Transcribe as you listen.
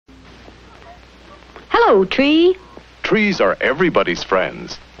Hello, tree. Trees are everybody's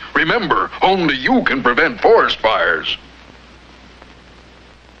friends. Remember, only you can prevent forest fires.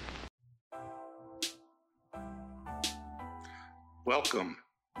 Welcome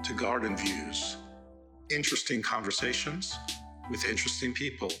to Garden Views. Interesting conversations with interesting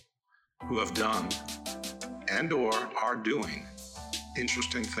people who have done and or are doing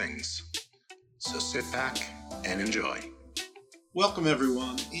interesting things. So sit back and enjoy. Welcome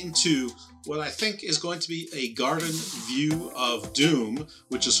everyone into what I think is going to be a garden view of doom,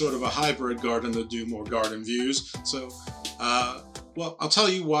 which is sort of a hybrid Garden of Doom or Garden Views. So, well, I'll tell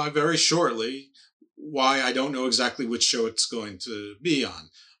you why very shortly, why I don't know exactly which show it's going to be on.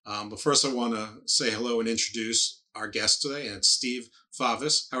 But first I want to say hello and introduce our guest today, and it's Steve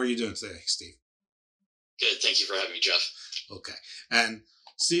Favis. How are you doing today, Steve? Good, thank you for having me, Jeff. Okay. And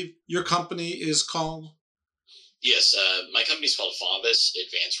Steve, your company is called? Yes, my company's called Favis,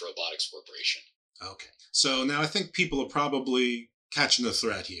 Advanced Robotics Corporation. Okay. So now I think people are probably catching the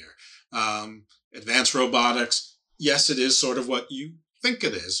thread here. Advanced robotics, yes, it is sort of what you think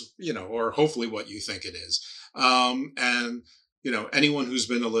it is, or hopefully what you think it is. And, anyone who's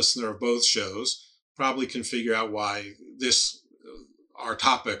been a listener of both shows probably can figure out why our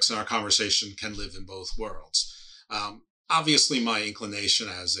topics and our conversation can live in both worlds. Obviously, my inclination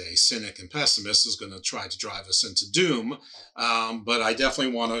as a cynic and pessimist is going to try to drive us into doom, but I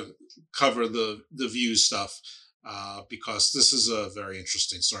definitely want to cover the view stuff because this is a very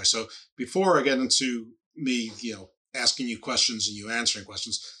interesting story. So before I get into me, asking you questions and you answering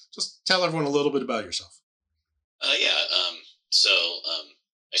questions, just tell everyone a little bit about yourself. So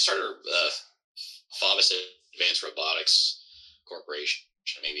I started Favis Advanced Robotics Corporation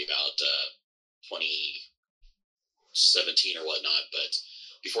maybe about 2017 or whatnot, but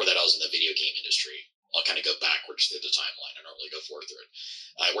before that I was in the video game industry. I'll kind of go backwards through the timeline. I don't really go forward through it.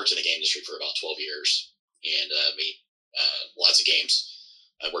 I worked in the game industry for about 12 years and made lots of games.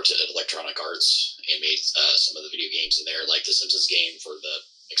 I worked at Electronic Arts and made some of the video games in there, like the Simpsons game for the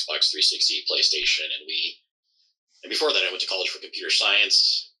Xbox 360, PlayStation, and Wii. And before that, I went to college for computer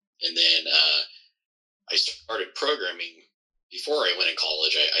science. And then I started programming. Before I went in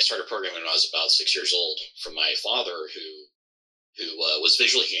college, I started programming when I was about 6 years old from my father, who was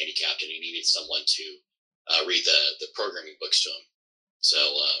visually handicapped, and he needed someone to read the programming books to him. So,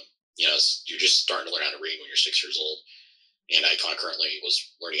 you're just starting to learn how to read when you're 6 years old. And I concurrently was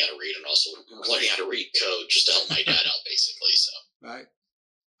learning how to read and also learning how to read code just to help my dad out, basically. So, right.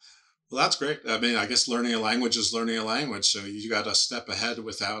 Well, that's great. I mean, I guess learning a language is learning a language. So you got a step ahead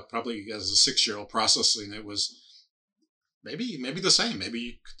without probably as a 6-year-old processing. It was maybe the same. Maybe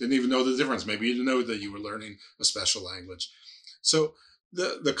you didn't even know the difference. Maybe you didn't know that you were learning a special language. So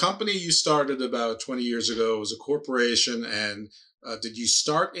the company you started about 20 years ago was a corporation, and did you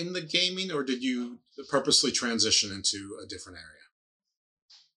start in the gaming or did you purposely transition into a different area?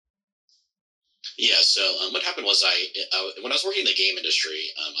 Yeah, so what happened was when I was working in the game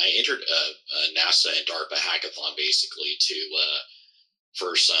industry, I entered a NASA and DARPA hackathon basically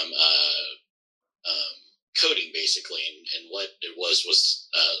for some coding basically, and what it was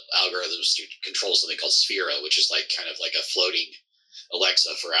algorithms to control something called Sphera, which is kind of like a floating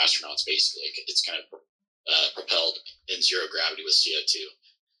Alexa for astronauts basically. It's kind of propelled in zero gravity with CO2.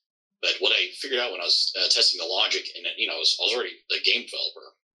 But what I figured out when I was testing the logic, and I was already a game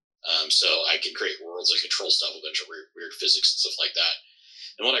developer, so I could create worlds and control stuff, a bunch of weird physics and stuff like that.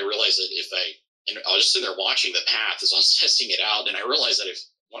 And what I realized that I was just sitting there watching the path as I was testing it out, and I realized that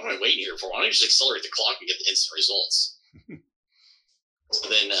what am I waiting here for? Why don't I just accelerate the clock and get the instant results?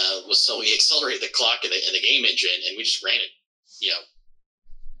 So then, we accelerated the clock in the game engine, and we just ran it,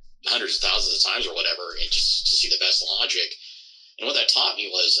 hundreds of thousands of times or whatever, and just to see the best logic. And what that taught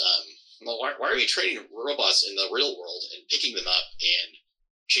me was, why are we training robots in the real world and picking them up and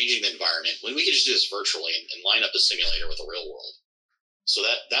changing the environment when we could just do this virtually and line up the simulator with the real world? So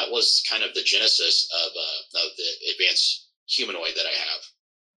that was kind of the genesis of the advanced humanoid that I have.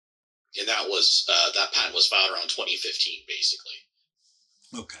 And that patent was filed around 2015, basically.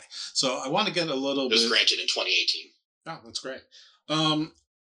 Okay. So I want to get a little bit... It was granted in 2018. Oh, that's great.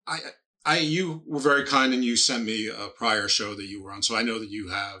 You were very kind and you sent me a prior show that you were on. So I know that you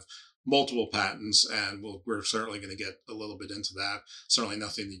have multiple patents, and we're certainly going to get a little bit into that. Certainly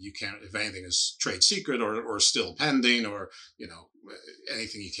nothing that you can't, if anything is trade secret or still pending or,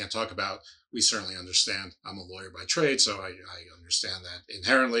 anything you can't talk about, we certainly understand. I'm a lawyer by trade, so I understand that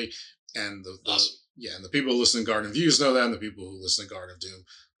inherently. And awesome. And the people who listen to Garden Views know that, and the people who listen to Garden of Doom,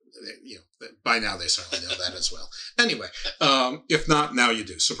 by now they certainly know that as well. Anyway, if not, now you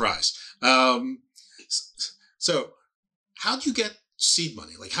do. Surprise. So how'd you get seed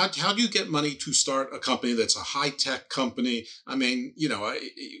money? Like, how do you get money to start a company that's a high-tech company? I mean,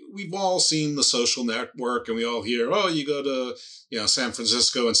 we've all seen The Social Network, and we all hear, oh, you go to, San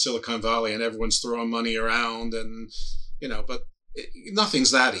Francisco and Silicon Valley, and everyone's throwing money around, and, but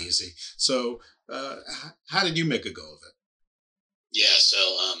nothing's that easy. So how did you make a go of it? Yeah, so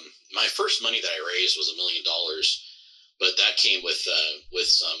my first money that I raised was $1 million, but that came with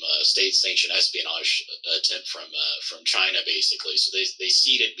some state-sanctioned espionage attempt from China, basically. So they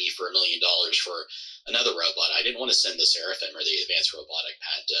seeded me for $1 million for another robot. I didn't want to send the Seraphim or the advanced robotic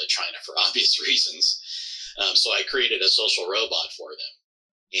pad to China for obvious reasons. So I created a social robot for them,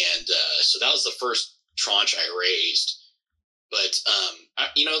 and so that was the first tranche I raised. But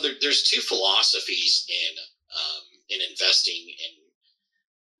there's two philosophies in investing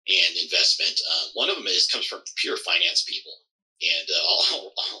and investment. One of them comes from pure finance people, and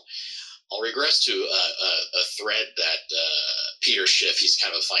I'll regress to a thread that Peter Schiff, he's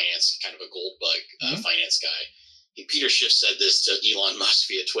kind of a gold bug finance guy. Peter Schiff said this to Elon Musk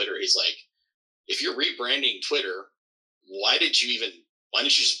via Twitter. He's like, if you're rebranding Twitter, why didn't you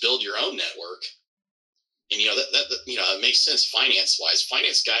just build your own network? And it makes sense finance wise.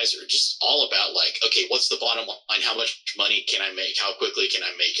 Finance guys are just all about like, okay, what's the bottom line? How much money can I make? How quickly can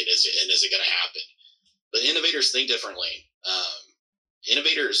I make it? Is it going to happen? But innovators think differently.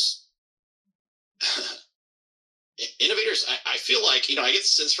 Innovators, I feel like, I get the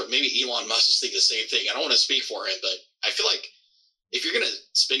sense from maybe Elon Musk is thinking the same thing. I don't want to speak for him, but I feel like if you're going to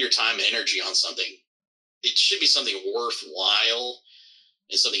spend your time and energy on something, it should be something worthwhile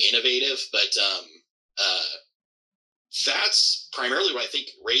and something innovative. But that's primarily what I think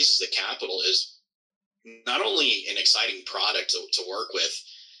raises the capital, is not only an exciting product to work with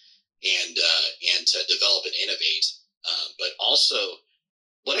and to develop and innovate, but also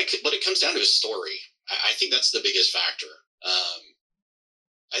what it comes down to is story. I think that's the biggest factor.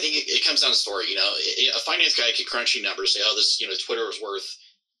 I think it comes down to story. A finance guy could crunch you numbers, say, oh, this, Twitter is worth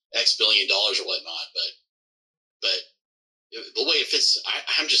X billion dollars or whatnot, but the way it fits,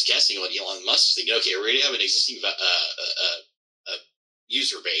 I'm just guessing what Elon Musk is thinking. Okay, we already have an existing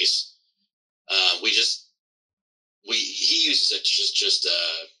user base. He uses it just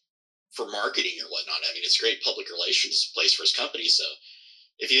for marketing or whatnot. I mean, it's a great public relations place for his company. So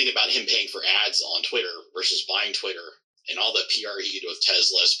if you think about him paying for ads on Twitter versus buying Twitter and all the PR he did with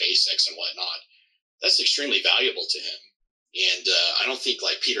Tesla, SpaceX, and whatnot, that's extremely valuable to him. And I don't think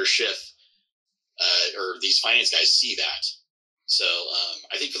like Peter Schiff or these finance guys see that. So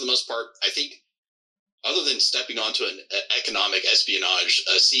I think for the most part, other than stepping onto an economic espionage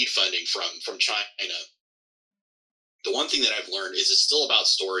seed funding from China, the one thing that I've learned is it's still about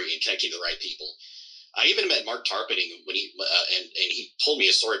story and connecting to the right people. I even met Mark Tarpenning when he and he told me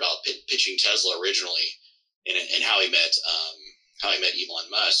a story about pitching Tesla originally, and how he met Elon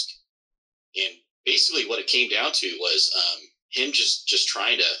Musk, and basically what it came down to was him just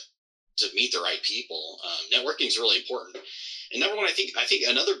trying to meet the right people. Networking is really important. And number one, I think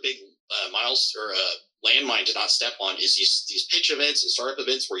another big landmine to not step on is these pitch events and startup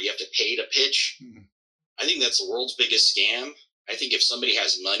events where you have to pay to pitch. Mm-hmm. I think that's the world's biggest scam. I think if somebody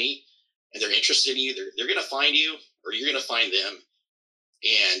has money and they're interested in you, they're going to find you, or you're going to find them.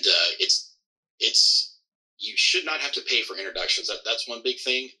 And it's you should not have to pay for introductions. That's one big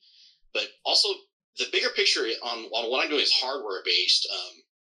thing. But also the bigger picture on what I'm doing is hardware based.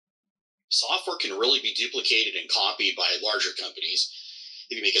 Software can really be duplicated and copied by larger companies.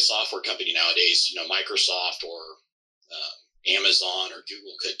 If you make a software company nowadays, Microsoft or Amazon or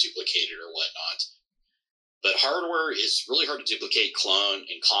Google could duplicate it or whatnot. But hardware is really hard to duplicate, clone,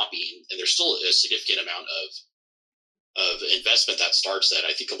 and copy, and there's still a significant amount of investment that starts that.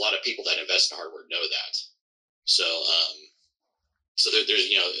 I think a lot of people that invest in hardware know that. So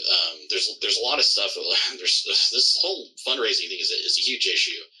there's a lot of stuff. There's this whole fundraising thing is a huge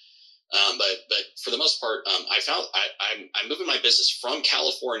issue. But for the most part, I'm moving my business from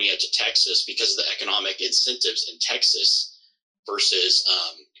California to Texas because of the economic incentives in Texas versus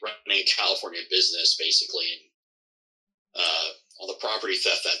running a California business, basically, and all the property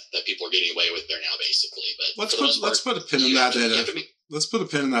theft that people are getting away with there now, basically. But let's put a pin in that. Let's put a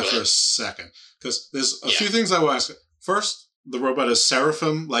pin in that for a second, because there's a few things I will ask. First, the robot is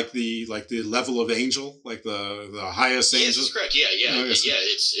Seraphim, like the level of angel, like the highest angel. Yes, that's correct. Yeah.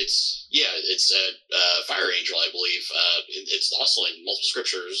 It's a fire angel, I believe. It's also in multiple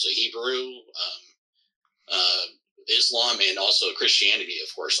scriptures: Hebrew, Islam, and also Christianity, of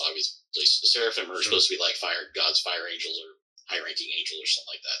course. Obviously, the Seraphim are supposed to be like God's fire angels or high-ranking angel or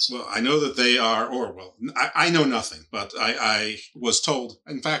something like that. So. Well, I know that they are, I know nothing, but I was told,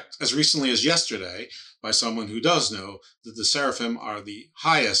 in fact, as recently as yesterday, by someone who does know, that the Seraphim are the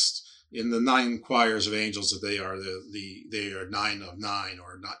highest in the 9 choirs of angels, that they are they are 9 of 9,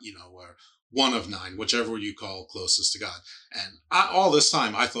 or not, or 1 of 9, whichever you call closest to God. And all this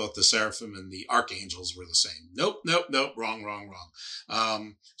time, I thought the Seraphim and the archangels were the same. Nope, wrong.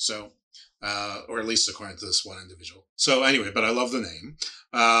 Or at least according to this one individual. So anyway, but I love the name.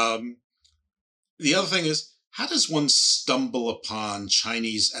 The other thing is, how does one stumble upon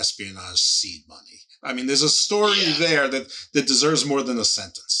Chinese espionage seed money? I mean, there's a story there that deserves more than a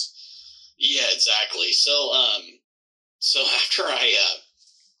sentence. Yeah, exactly. So, after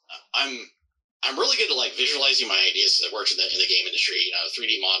I'm really good at like visualizing my ideas because I worked in the game industry,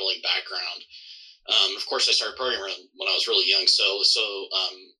 3D modeling background. Of course, I started programming when I was really young.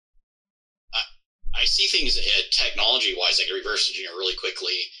 I see things technology-wise. I can reverse engineer really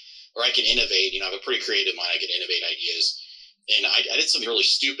quickly, or I can innovate. I have a pretty creative mind. I can innovate ideas. And I did something really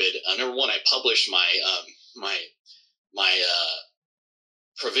stupid. Number one, I published my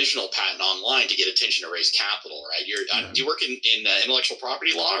provisional patent online to get attention to raise capital. Right? Do you work in intellectual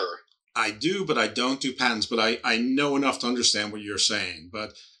property law? Or? I do, but I don't do patents. But I know enough to understand what you're saying.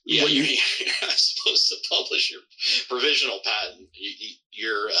 But yeah, you're not supposed to publish your provisional patent.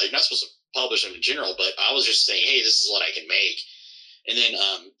 You're not supposed to publish them in general, but I was just saying, hey, this is what I can make. And then,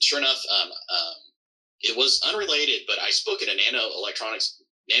 sure enough, it was unrelated, but I spoke at a nano electronics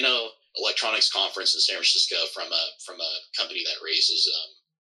conference in San Francisco from a company that raises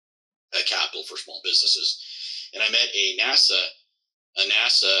capital for small businesses, and I met a NASA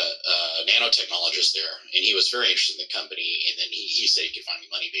nanotechnologist there, and he was very interested in the company. And then he said he could find me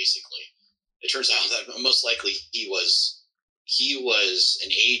money. Basically, it turns out that most likely he was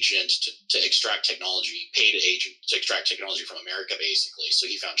an agent to extract technology, paid agent to extract technology from America, basically. So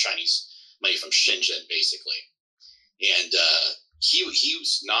he found Chinese money from Shenzhen, basically. And he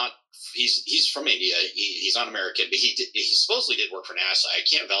was not. He's from India. He's not American, but he supposedly did work for NASA. I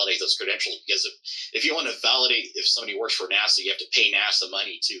can't validate those credentials because if you want to validate if somebody works for NASA, you have to pay NASA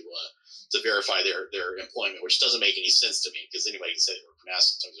money to verify their employment, which doesn't make any sense to me because anybody can say they work for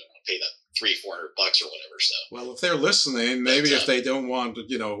NASA, sometimes they want to pay that $300-400 or whatever. So, well, if they're listening, maybe if they don't want,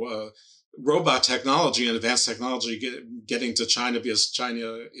 robot technology and advanced technology getting to China because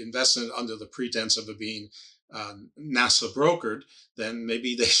China invested under the pretense of it being NASA brokered, then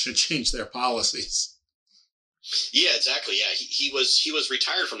maybe they should change their policies. Yeah, exactly. Yeah, he was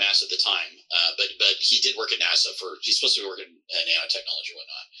retired from NASA at the time, but he did work at NASA he's supposed to be working in nanotechnology and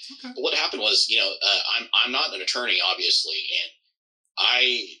whatnot. Okay. But what happened was, I'm not an attorney, obviously, and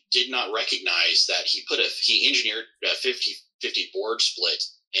I did not recognize that he engineered a 50-50 board split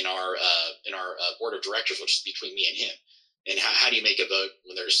in our board of directors, which is between me and him. And how do you make a vote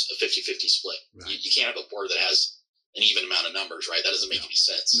when there's a 50-50 split? Right. You can't have a board that has an even amount of numbers, right? That doesn't make any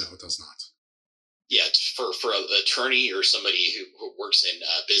sense. No, it does not. Yeah, for an attorney or somebody who works in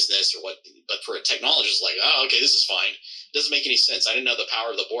business or what, but for a technologist, like, oh, okay, this is fine. It doesn't make any sense. I didn't know the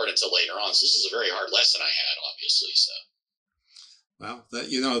power of the board until later on. So this is a very hard lesson I had, obviously. So.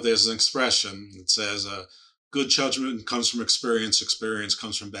 Well, there's an expression that says, good judgment comes from experience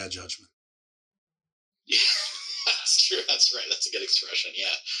comes from bad judgment. Yeah. That's true. That's right. That's a good expression.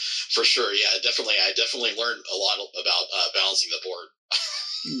 Yeah, for sure. Yeah, definitely. I definitely learned a lot about balancing the board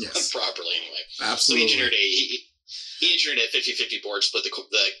properly. Anyway, absolutely. So he engineered a 50-50 board split.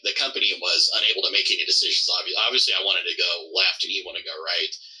 The company was unable to make any decisions. Obviously, I wanted to go left and he wanted to go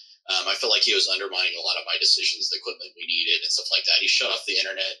right. I felt like he was undermining a lot of my decisions, the equipment we needed and stuff like that. He shut off the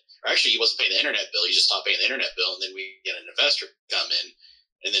internet. Or actually, he wasn't paying the internet bill. He just stopped paying the internet bill, and then we get an investor come in.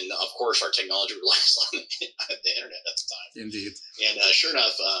 And then, of course, our technology relies on the internet at the time. Indeed. And sure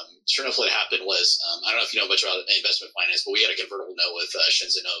enough, what happened was, I don't know if you know much about investment finance, but we had a convertible note with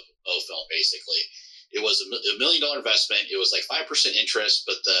Shenzhen Film, basically. It was a $1 million investment. It was like 5% interest,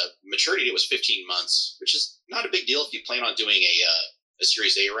 but the maturity date was 15 months, which is not a big deal if you plan on doing a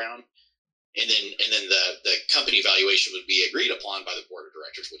Series A round. And then the company valuation would be agreed upon by the board of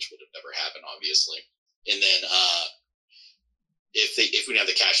directors, which would have never happened, obviously. And then if we didn't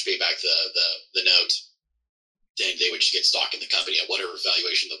have the cash to pay back the note, then they would just get stock in the company at whatever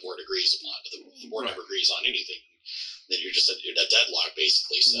valuation the board agrees upon. But the board never agrees on anything. Then you're just at deadlock,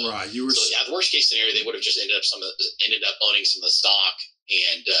 basically. So, right. The worst case scenario, they would have just ended up owning some of the stock,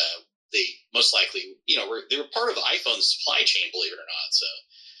 and they most likely, they were part of the iPhone supply chain, believe it or not. So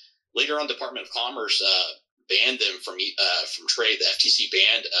later on, Department of Commerce banned them from trade. The FTC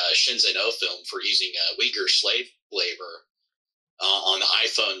banned Shenzhen Film for using Uyghur slave labor on the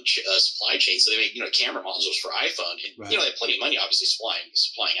iPhone supply chain. So they make, camera modules for iPhone, and Right. they have plenty of money, obviously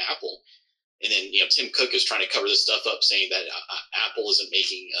supplying Apple. And then Tim Cook is trying to cover this stuff up, saying that Apple isn't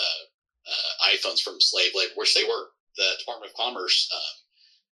making iPhones from slave labor, which they were. The Department of Commerce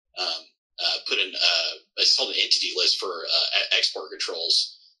put in it's called an entity list for export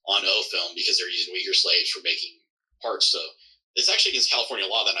controls on O-film because they're using Uyghur slaves for making parts. So it's actually against California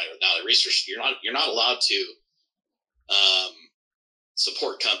law that now I researched. You're not allowed to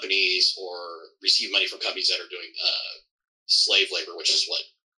support companies or receive money from companies that are doing slave labor, which is what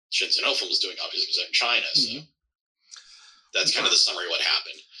Shenzhen O-film was doing, obviously, because they're in China. So that's kind of the summary of what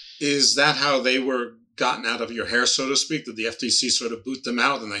happened. Is that how they were gotten out of your hair, so to speak? Did the FTC sort of boot them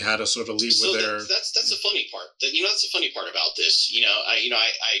out, and they had to sort of leave with their? That's the funny part. That's the funny part about this. I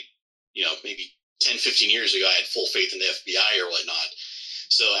maybe 10, 15 years ago, I had full faith in the FBI or whatnot.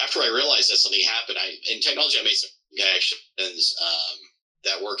 So after I realized that something happened, in technology, I made some connections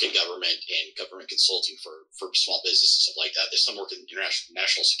that work in government and government consulting for small business and stuff like that. There's some work in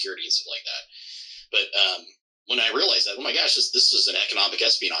national security and stuff like that. But when I realized that, oh my gosh, this is an economic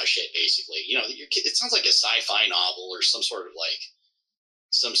espionage hit, basically. It sounds like a sci-fi novel or some sort of like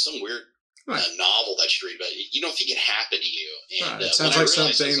some weird novel that you read, but you don't think it happened to you. And it sounds like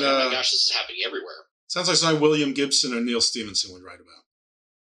something. Oh my gosh, this is happening everywhere. Sounds like something William Gibson or Neil Stephenson would write about.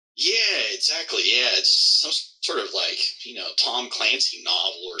 Yeah, exactly. Yeah, it's some sort of like Tom Clancy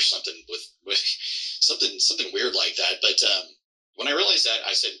novel or something with something weird like that. But when I realized that,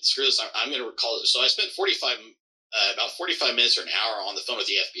 I said, "Screw this! I'm going to recall it." So I spent about 45 minutes or an hour on the phone with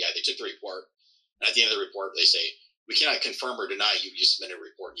the FBI. They took the report, and at the end of the report, they say, "We cannot confirm or deny you submitted a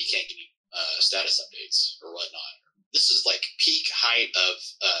report. And you can't give me status updates or whatnot." This is like peak height of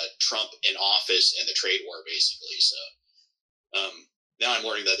Trump in office and the trade war, basically. So now I'm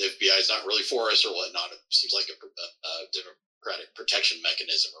learning that the FBI is not really for us or whatnot. It seems like a democratic protection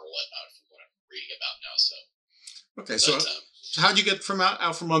mechanism or whatnot from what I'm reading about now. So okay, so how'd you get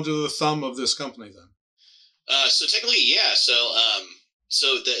out from under the thumb of this company then? So technically, yeah. So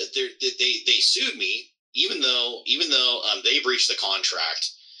they sued me, even though they breached the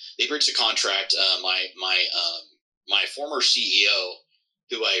contract. They breached the contract. My former CEO,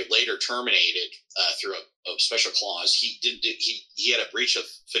 who I later terminated through a special clause, he had a breach of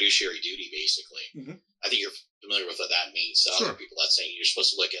fiduciary duty, basically. Mm-hmm. I think you're familiar with what that means. So other people, that's saying you're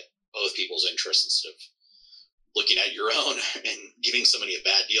supposed to look at both people's interests instead of looking at your own and giving somebody a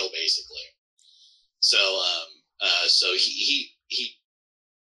bad deal, basically. So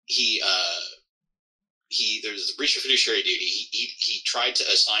there's a breach of fiduciary duty. He tried to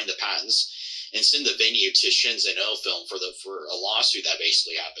assign the patents and send the venue to Shenzhen O-film for a lawsuit that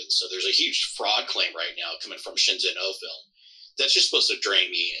basically happened. So there's a huge fraud claim right now coming from Shenzhen O-film. That's just supposed to drain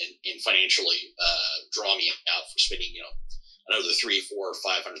me and financially draw me out for spending another $300,000, $400,000,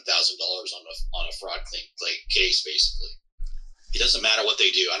 $500,000 on a fraud claim case. Basically, it doesn't matter what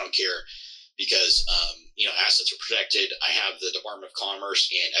they do. I don't care because assets are protected. I have the Department of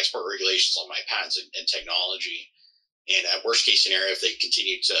Commerce and export regulations on my patents and technology. And at worst case scenario, if they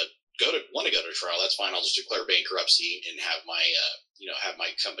continue to want to go to trial, that's fine. I'll just declare bankruptcy and have my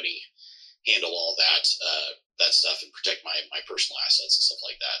my company handle all that stuff and protect my personal assets and stuff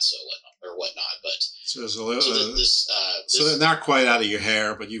like that. So whatnot. But so they're not quite out of your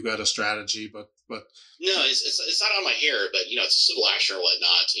hair, but you've got a strategy. But no, it's not on my hair, but it's a civil action or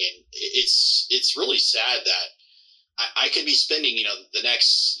whatnot, and it's really sad that I could be spending the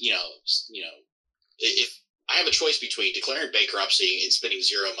next if I have a choice between declaring bankruptcy and spending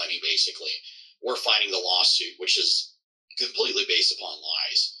zero money, basically, or fighting the lawsuit, which is completely based upon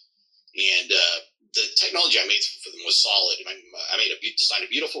lies. And the technology I made for them was solid. I designed a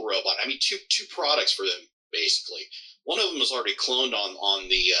beautiful robot. I made two products for them, basically. One of them was already cloned on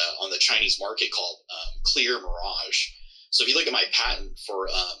the Chinese market called Clear Mirage. So if you look at my patent for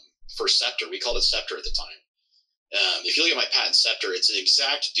Scepter, we called it Scepter at the time. If you look at my patent Scepter, it's an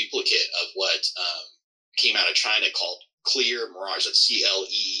exact duplicate of what came out of China called Clear Mirage. That's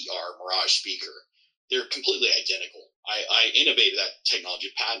CLEER Mirage speaker. They're completely identical. I innovated that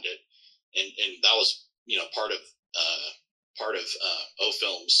technology, patented, and that was part of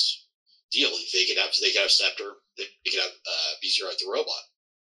O-film's deal. They could have Scepter. They could have B-Zero the robot.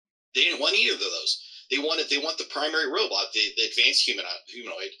 They didn't want either of those. They want the primary robot, the advanced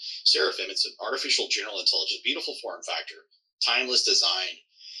humanoid Seraphim. It's an artificial general intelligence, beautiful form factor, timeless design,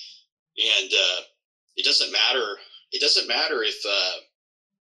 and it doesn't matter. It doesn't matter if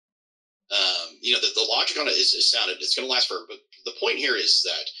the logic on it is sounded. It's going to last forever. But the point here is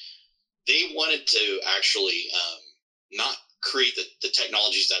that they wanted to actually not create the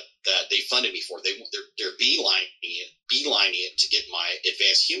technologies that they funded me for. They're beelining it to get my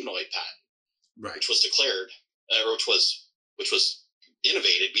advanced humanoid patent, Right. which was declared, which was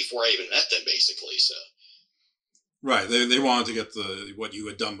innovated before I even met them, basically. So. Right. They wanted to get what you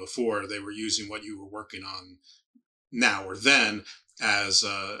had done before. They were using what you were working on now or then as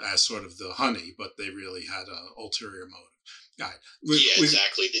sort of the honey, but they really had an ulterior motive. Right.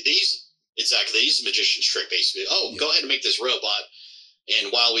 Exactly. They use the magician's trick, basically. Oh, go ahead and make this robot,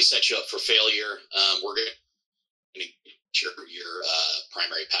 and while we set you up for failure, we're going to get your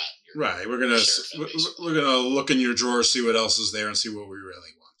primary patent. Right. We're gonna look in your drawer, see what else is there, and see what we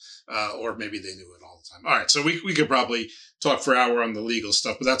really want. Or maybe they knew it all the time. All right. So we could probably talk for an hour on the legal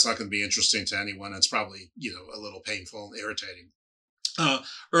stuff, but that's not going to be interesting to anyone. It's probably a little painful and irritating.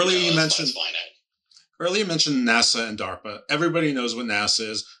 Earlier you mentioned NASA and DARPA. Everybody knows what NASA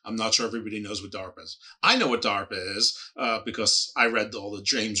is. I'm not sure everybody knows what DARPA is. I know what DARPA is because I read all the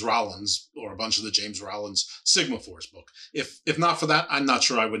James Rollins, or a bunch of the James Rollins Sigma Force book. If not for that, I'm not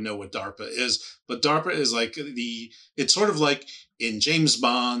sure I would know what DARPA is. But DARPA is like it's sort of like in James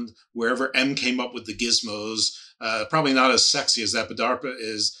Bond, wherever M came up with the gizmos. Probably not as sexy as that, but DARPA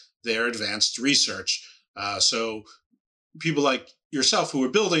is their advanced research. So people like yourself who are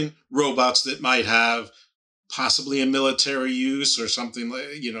building robots that might have possibly a military use or something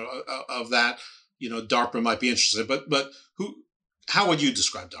like, of that, DARPA might be interested. But how would you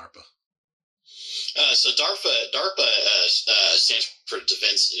describe DARPA? So DARPA stands for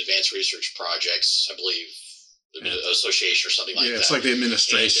Defense Advanced Research Projects, I believe, association or something like that. Yeah, it's like the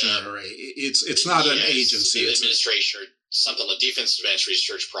administration, or it's not an agency. It's administration or something like Defense Advanced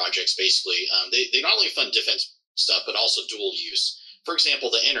Research Projects. Basically, they not only fund defense stuff, but also dual use. For example,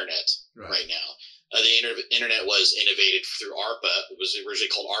 the internet right now. The internet was innovated through ARPA. It was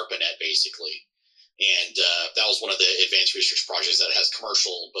originally called ARPANET, basically. And that was one of the advanced research projects that has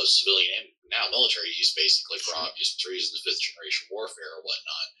commercial, both civilian and now military use, basically, for obvious reasons, fifth generation warfare or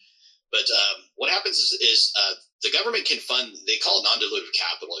whatnot. But what happens is the government can fund, they call it non-dilutive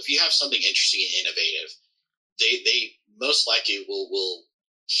capital. If you have something interesting and innovative, they most likely will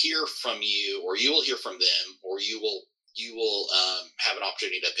hear from you, or you will hear from them, or you will have an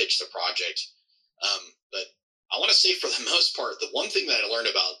opportunity to pitch the project. But I want to say, for the most part, the one thing that I learned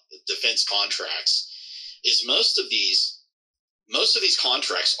about defense contracts is most of these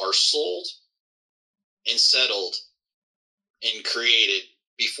contracts are sold and settled and created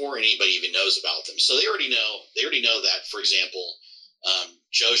before anybody even knows about them. So they already know that, for example,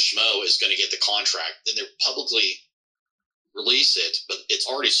 Joe Schmo is going to get the contract. Then they publicly release it, but it's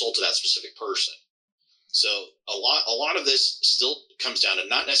already sold to that specific person. So a lot of this still comes down to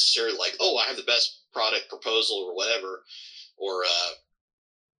not necessarily like, oh, I have the best product proposal or whatever, or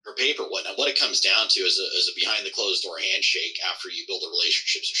paper, whatnot. What it comes down to is a behind the closed door handshake after you build the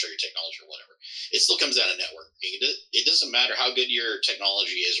relationships and show your technology or whatever. It still comes down to networking. It doesn't matter how good your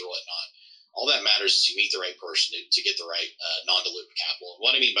technology is or whatnot. All that matters is you meet the right person to get the right non-dilutive capital. And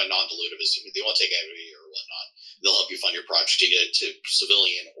what I mean by non-dilutive is they won't take equity or whatnot. They'll help you fund your project to get it to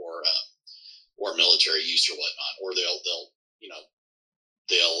civilian or military use or whatnot, or they'll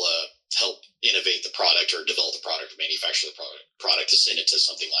help innovate the product or develop the product or manufacture the product to send it to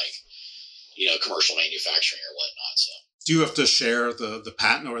something like commercial manufacturing or whatnot. So do you have to share the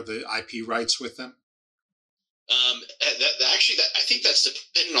patent or the IP rights with them? I think that's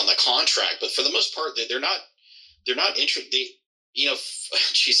dependent on the contract, but for the most part, they're not interested.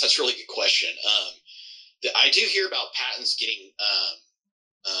 Geez, that's a really good question. I do hear about patents getting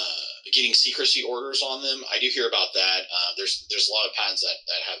secrecy orders on them. I do hear about that. There's a lot of patents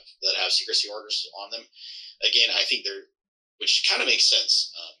that have secrecy orders on them. Again, I think which kind of makes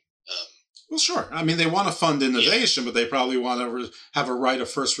sense. Well, sure. I mean, they want to fund innovation, but they probably want to have a right of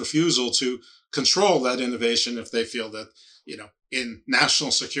first refusal to control that innovation if they feel that, in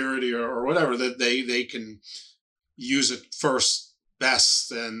national security or whatever, that they can use it first, best,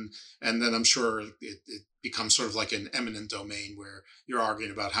 and then I'm sure it becomes sort of like an eminent domain where you're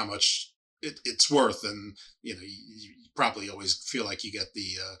arguing about how much it's worth, and you probably always feel like you get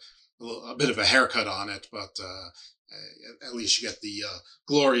a bit of a haircut on it, but at least you get the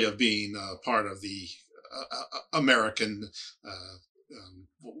glory of being part of the American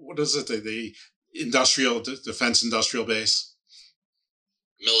what is it, the defense industrial base,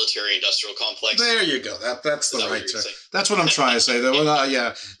 military industrial complex. There you go. That's the right term. That's what I'm trying to say.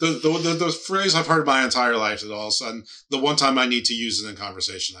 The phrase I've heard my entire life, and all of a sudden, the one time I need to use it in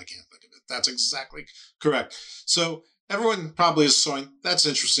conversation, I can't think of it. That's exactly correct. So everyone probably is saying, that's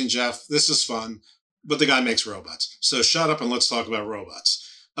interesting, Jeff. This is fun. But the guy makes robots. So shut up and let's talk about robots.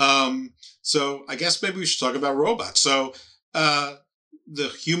 So I guess maybe we should talk about robots. So The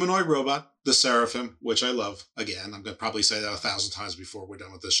humanoid robot, the Seraphim, which I love. Again, I'm going to probably say that 1,000 times before we're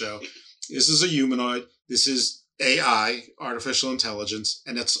done with the show. This is a humanoid. This is AI, artificial intelligence,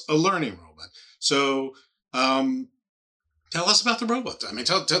 and it's a learning robot. So, tell us about the robot. I mean,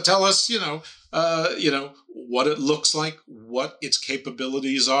 tell us, what it looks like, what its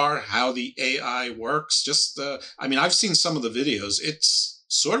capabilities are, how the AI works. I've seen some of the videos. It's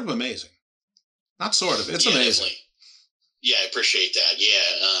sort of amazing. Not sort of. It's amazing. Definitely. Yeah, I appreciate that.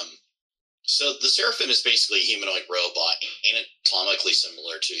 Yeah. So the Seraphim is basically a humanoid robot, anatomically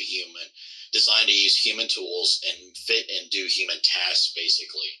similar to a human, designed to use human tools and fit and do human tasks,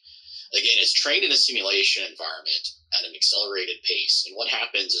 basically. Again, it's trained in a simulation environment at an accelerated pace. And what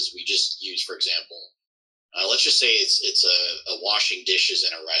happens is we just use, for example, let's just say it's a washing dishes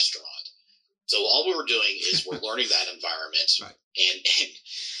in a restaurant. So all we're doing is we're learning that environment, right.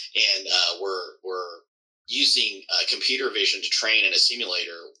 and we're using computer vision to train in a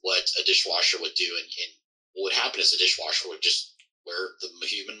simulator what a dishwasher would do. And what would happen is the dishwasher would just wear the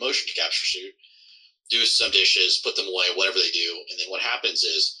human motion capture suit, do some dishes, put them away, whatever they do. And then what happens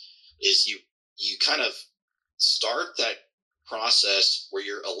is you kind of start that process where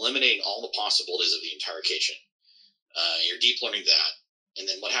you're eliminating all the possibilities of the entire kitchen. You're deep learning that. And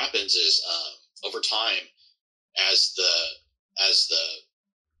then what happens is over time, as the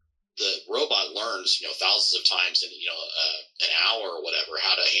robot learns, thousands of times in, an hour or whatever,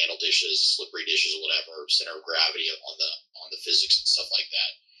 how to handle dishes, slippery dishes or whatever, center of gravity on the physics and stuff like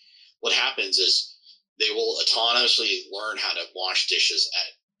that. What happens is they will autonomously learn how to wash dishes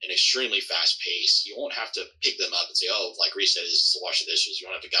at an extremely fast pace. You won't have to pick them up and say, oh, like Reese said, this is to wash the dishes. You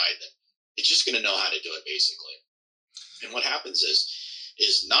won't have to guide them. It's just going to know how to do it, basically. And what happens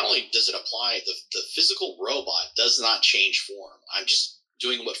is not only does it apply, the physical robot does not change form. I'm just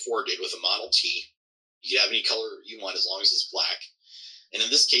doing what Ford did with a Model T. You can have any color you want as long as it's black. And in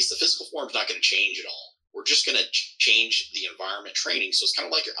this case, the physical form is not going to change at all. We're just going to change the environment training. So it's kind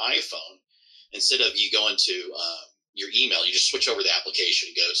of like your iPhone. Instead of you go into your email, you just switch over the application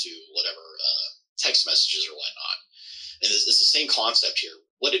and go to whatever text messages or whatnot. And it's the same concept here.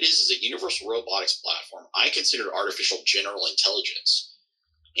 What it is a universal robotics platform. I consider artificial general intelligence.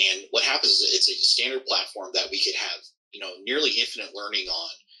 And what happens is it's a standard platform that we could have, nearly infinite learning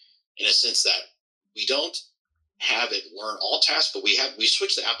on, in a sense that we don't have it learn all tasks, but we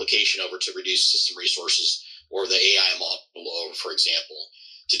switch the application over to reduce system resources or the AI model over, for example,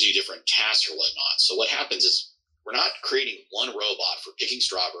 to do different tasks or whatnot. So what happens is we're not creating one robot for picking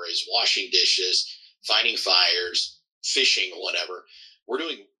strawberries, washing dishes, fighting fires, fishing, or whatever. We're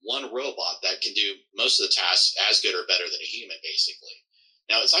doing one robot that can do most of the tasks as good or better than a human, basically.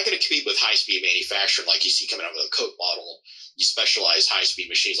 Now, it's not going to compete with high-speed manufacturing like you see coming out of a Coke bottle. You specialize high-speed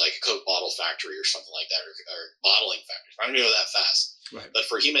machines like a Coke bottle factory or something like that, or bottling factory. I don't know that fast. Right. But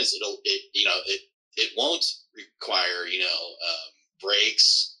for humans, it won't require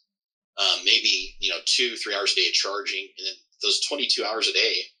breaks, maybe 2-3 hours a day of charging, and then those 22 hours a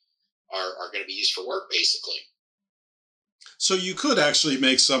day are going to be used for work, basically. So you could actually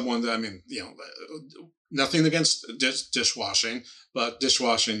make someone. Nothing against dishwashing, but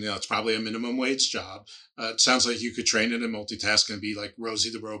dishwashing, it's probably a minimum wage job. It sounds like you could train it in multitasking and be like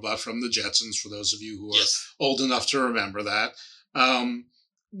Rosie the robot from the Jetsons, for those of you who are old enough to remember that.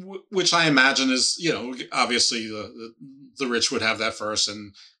 Which I imagine is, obviously the rich would have that first,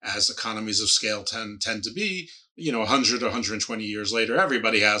 and as economies of scale tend to be, 100 or 120 years later,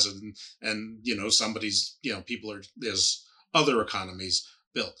 everybody has it, and somebody's, there's other economies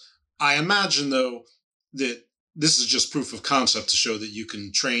built. I imagine, though, that this is just proof of concept to show that you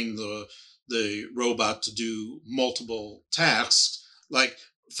can train the robot to do multiple tasks, like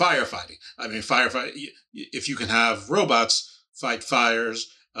firefighting. I mean, if you can have robots fight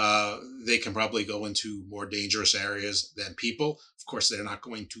fires, they can probably go into more dangerous areas than people. Of course, they're not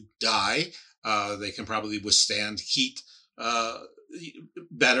going to die. They can probably withstand heat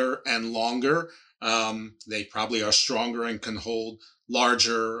better and longer. They probably are stronger and can hold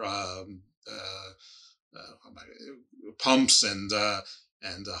larger pumps and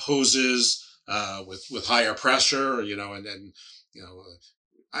hoses with higher pressure,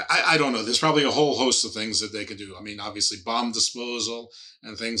 I don't know. There's probably a whole host of things that they could do. I mean, obviously bomb disposal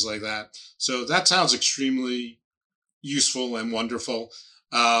and things like that. So that sounds extremely useful and wonderful.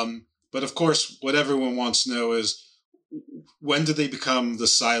 But of course, what everyone wants to know is, when do they become the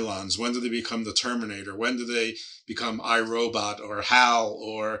Cylons? When do they become the Terminator? When do they become iRobot or HAL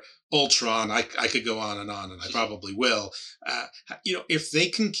or Ultron? I could go on, and I probably will. If they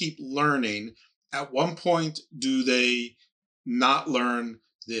can keep learning, at one point, do they not learn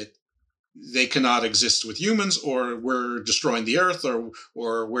that they cannot exist with humans, or we're destroying the earth, or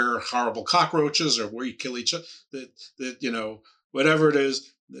we're horrible cockroaches, or we kill each other. That whatever it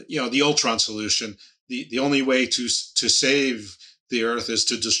is, the Ultron solution. The only way to save the earth is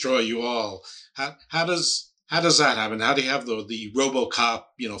to destroy you all. How does that happen? How do you have the Robocop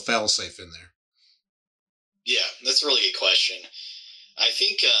failsafe in there? Yeah, that's a really good question. I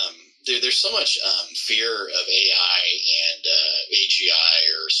think there's so much fear of AI and AGI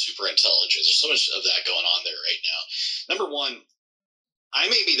or super intelligence. There's so much of that going on there right now. Number one, I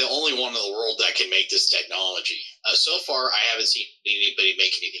may be the only one in the world that can make this technology. So far, I haven't seen anybody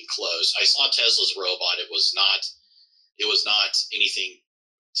make anything close. I saw Tesla's robot. It was not anything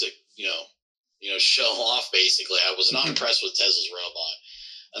to show off. Basically, I was not impressed with Tesla's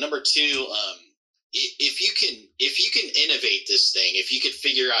robot. Number two, if you can innovate this thing, if you can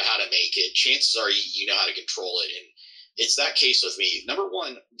figure out how to make it, chances are you know how to control it. And it's that case with me. Number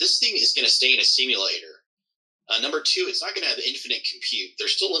one, this thing is going to stay in a simulator. Number two, it's not going to have infinite compute.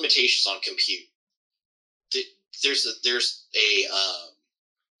 There's still limitations on compute. There's a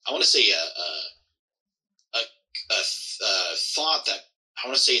I want to say a thought that I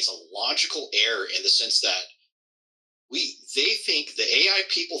want to say it's a logical error in the sense that they think the AI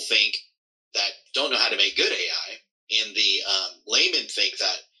people think that don't know how to make good AI, and the laymen think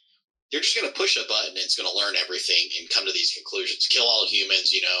that they're just going to push a button and it's going to learn everything and come to these conclusions, kill all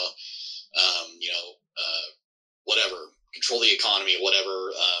humans, whatever, control the economy,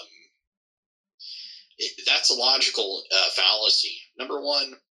 whatever. That's a logical fallacy. Number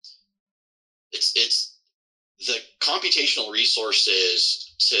one, it's the computational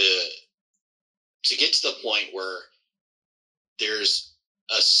resources to get to the point where there's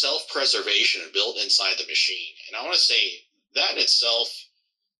a self-preservation built inside the machine. And I want to say that in itself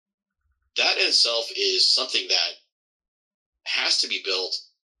is something that has to be built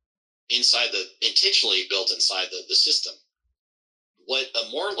intentionally built inside the system. What a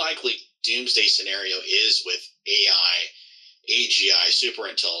more likely doomsday scenario is with AI, AGI,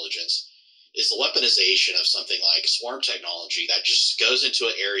 superintelligence, is the weaponization of something like swarm technology that just goes into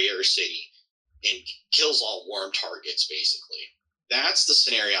an area or city and kills all warm targets, basically. That's the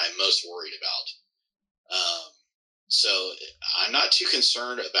scenario I'm most worried about. So I'm not too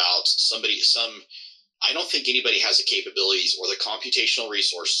concerned about I don't think anybody has the capabilities or the computational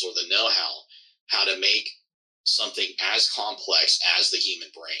resources or the know-how to make something as complex as the human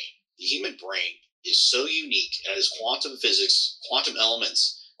brain. The human brain is so unique. It has quantum physics, quantum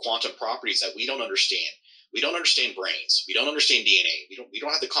elements, quantum properties that we don't understand. We don't understand brains. We don't understand DNA. We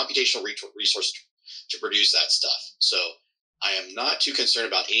don't have the computational resource to produce that stuff. So I am not too concerned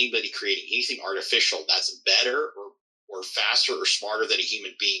about anybody creating anything artificial that's better or faster or smarter than a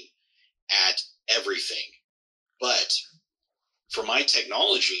human being at everything. But for my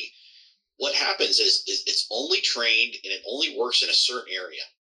technology, what happens is it's only trained and it only works in a certain area.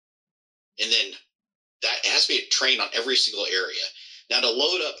 And then that has to be trained on every single area. Now, to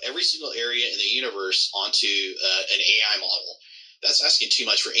load up every single area in the universe onto an AI model, that's asking too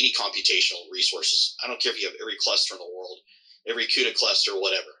much for any computational resources. I don't care if you have every cluster in the world, every CUDA cluster,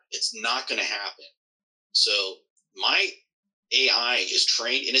 whatever. It's not going to happen. So my AI is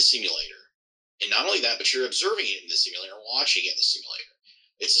trained in a simulator. And not only that, but you're observing it in the simulator, watching it in the simulator.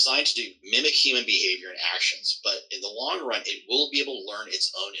 It's designed to mimic human behavior and actions, but in the long run, it will be able to learn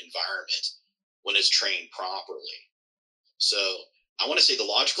its own environment when it's trained properly. So I want to say the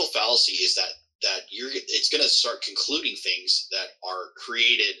logical fallacy is that it's going to start concluding things that are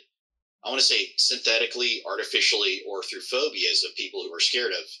created, I want to say synthetically, artificially, or through phobias of people who are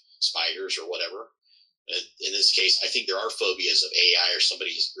scared of spiders or whatever. In this case, I think there are phobias of AI or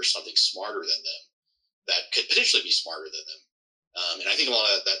something smarter than them that could potentially be smarter than them. And I think a lot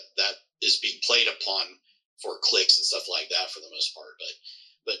of that is being played upon for clicks and stuff like that for the most part.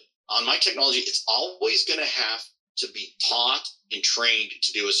 But on my technology, it's always going to have to be taught and trained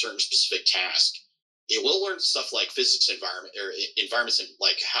to do a certain specific task. It will learn stuff like physics environments and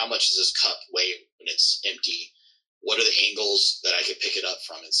like how much does this cup weigh when it's empty? What are the angles that I can pick it up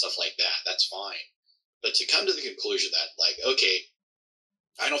from and stuff like that? That's fine. But to come to the conclusion that, like, okay,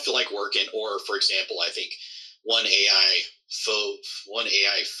 I don't feel like working, or for example, I think one AI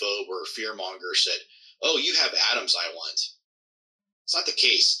phobe or fearmonger said, "Oh, you have atoms I want." It's not the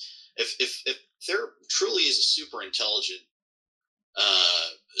case. If there truly is a super intelligent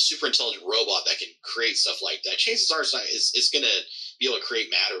robot that can create stuff like that, chances are it's going to be able to create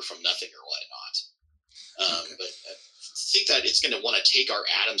matter from nothing or whatnot. Okay. But I think that it's going to want to take our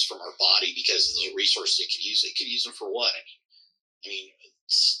atoms from our body because of the resources it could use. It could use them for what? I mean,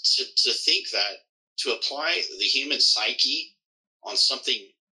 to think that to apply the human psyche on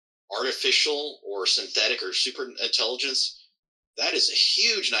something artificial or synthetic or super intelligence, that is a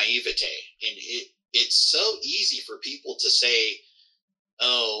huge naivete. And it's so easy for people to say,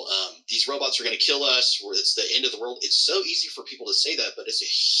 these robots are going to kill us, or it's the end of the world. It's so easy for people to say that, but it's a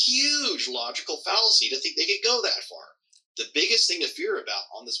huge logical fallacy to think they could go that far. The biggest thing to fear about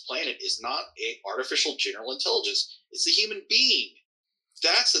on this planet is not artificial general intelligence. It's the human being.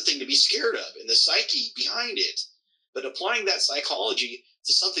 That's the thing to be scared of, and the psyche behind it. But applying that psychology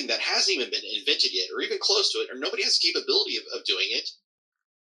to something that hasn't even been invented yet, or even close to it, or nobody has the capability of doing it,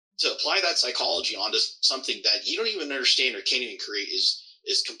 to apply that psychology onto something that you don't even understand or can't even create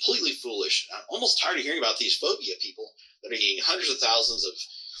is completely foolish. I'm almost tired of hearing about these phobia people that are getting hundreds of thousands of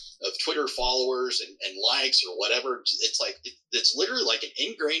Twitter followers and likes or whatever. It's like it's literally like an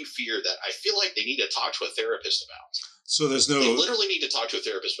ingrained fear that I feel like they need to talk to a therapist about. So they literally need to talk to a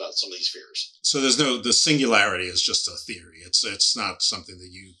therapist about some of these fears. So the singularity is just a theory. It's not something that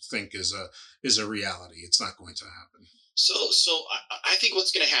you think is a reality. It's not going to happen. So I think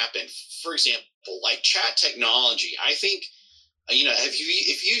what's going to happen, for example, like chat technology, I think, if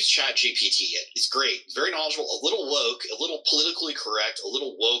you use Chat GPT yet, it's great, very knowledgeable, a little woke, a little politically correct, a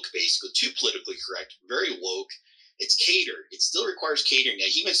little woke, basically, too politically correct, very woke. It's catered. It still requires catering. Now,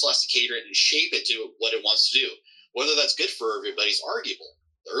 humans still has to cater it and shape it to what it wants to do. Whether that's good for everybody is arguable.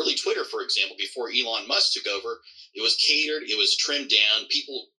 The early Twitter, for example, before Elon Musk took over, it was catered, it was trimmed down.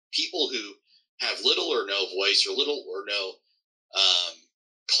 People who have little or no voice or little or no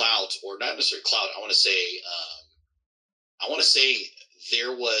clout, or not necessarily clout. I want to say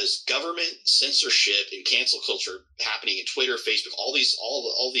there was government censorship and cancel culture happening in Twitter, Facebook, all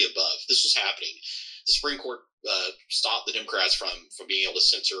the above. This was happening. The Supreme Court stopped the Democrats from being able to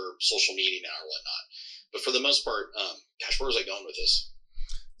censor social media now or whatnot. But for the most part, where was I going with this?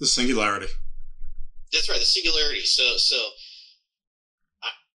 The singularity. That's right, the singularity. So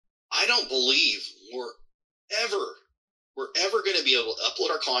I don't believe we're ever going to be able to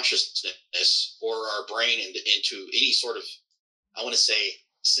upload our consciousness or our brain into any sort of, I want to say,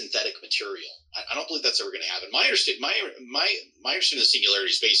 synthetic material. I don't believe that's ever going to happen. My understanding of the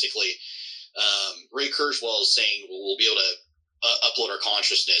singularity is basically Ray Kurzweil is saying we'll be able to upload our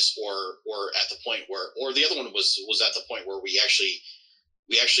consciousness, or at the point where, or the other one was at the point where we actually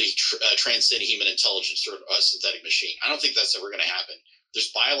transcend human intelligence through a synthetic machine. I don't think that's ever going to happen.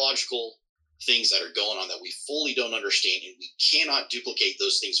 There's biological things that are going on that we fully don't understand, and we cannot duplicate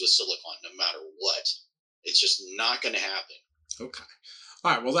those things with silicon, no matter what. It's just not going to happen. Okay.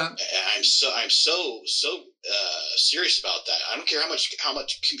 All right. Well, I'm so serious about that. I don't care how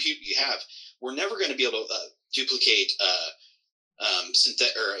much compute you have. We're never going to be able to duplicate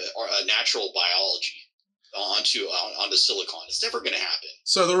synthetic or natural biology onto silicon. It's never going to happen.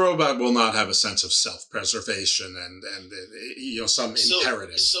 So the robot will not have a sense of self-preservation and some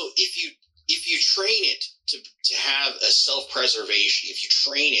imperative. So if you train it to have a self-preservation, if you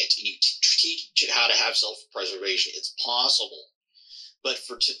train it and you teach it how to have self-preservation, it's possible. But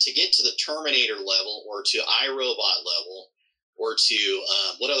to get to the Terminator level, or to iRobot level, or to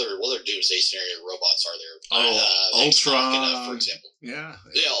what other doomsday scenario robots are there? Ultron, for example. Yeah,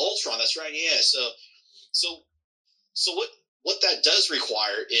 Ultron. That's right. Yeah. So what that does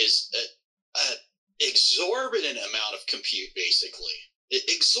require is an exorbitant amount of compute, basically.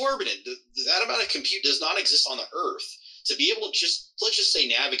 Exorbitant. That amount of compute does not exist on the Earth to be able to let's just say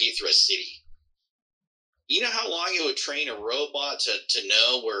navigate through a city. You know how long it would train a robot to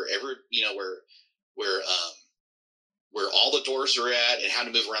know where all the doors are at, and how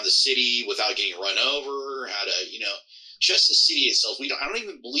to move around the city without getting run over, how to, just the city itself. I don't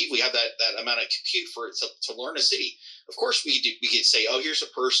even believe we have that amount of compute for it to learn a city. Of course we could say, oh, here's a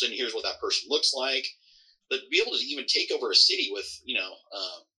person, here's what that person looks like, but be able to even take over a city with,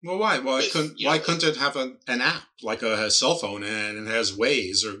 well, why? Why couldn't it have an app like a cell phone, and it has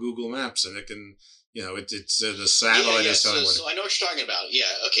Waze or Google Maps, and it can, it's the satellite is telling so I know what you're talking about.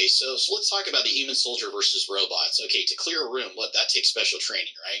 Yeah. Okay. So let's talk about the human soldier versus robots. Okay. To clear a room, that takes special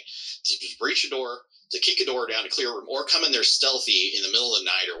training, right? To breach a door, to kick a door down to clear a room, or come in there stealthy in the middle of the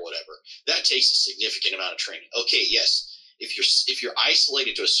night or whatever. That takes a significant amount of training. Okay. Yes. If you're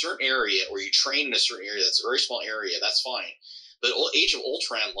isolated to a certain area, or you train in a certain area, that's a very small area, that's fine. But Age of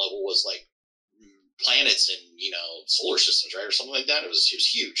Ultron level was like planets and, solar systems, right? Or something like that. It was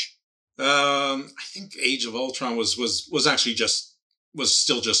huge. I think Age of Ultron was actually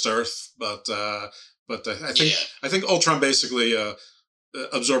still just Earth, but I think Ultron basically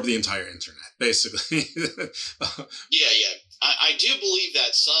absorbed the entire internet, basically. Yeah. I do believe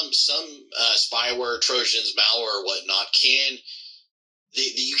that some spyware, Trojans, malware, or whatnot can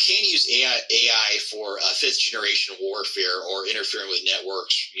you can use AI for fifth generation warfare or interfering with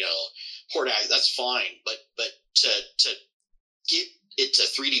networks. Port act, that's fine, but to get it to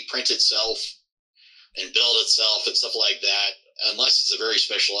 3D print itself and build itself and stuff like that, unless it's a very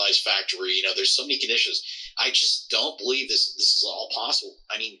specialized factory, there's so many conditions. I just don't believe this is all possible.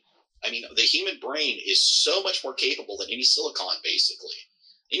 I mean, the human brain is so much more capable than any silicon, basically.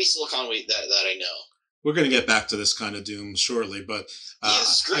 Any silicon that I know. We're going to get back to this kind of doom shortly, but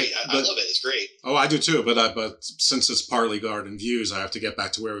it's great. I love it. It's great. Oh, I do too. But since it's partly garden views, I have to get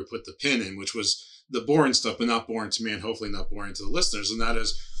back to where we put the pin in, which was the boring stuff, but not boring to me, and hopefully not boring to the listeners. And that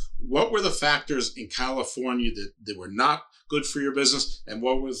is, what were the factors in California that were not good for your business, and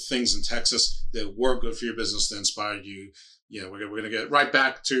what were the things in Texas that were good for your business that inspired you? We're going to get right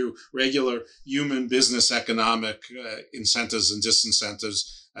back to regular human business economic incentives and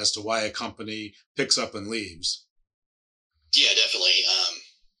disincentives as to why a company picks up and leaves. Yeah, definitely.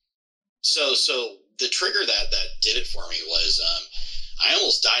 So the trigger that did it for me was I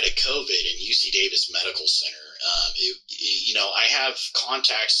almost died of COVID in UC Davis Medical Center. I have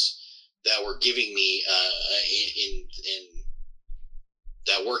contacts that were giving me in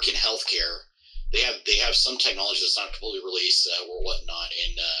that work in healthcare. They have some technology that's not completely released or whatnot.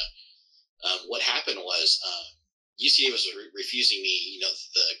 And what happened was UC Davis was refusing me,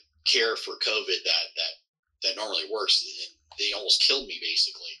 the care for COVID that normally works. And they almost killed me,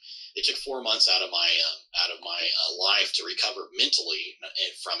 basically. It took 4 months out of my life to recover mentally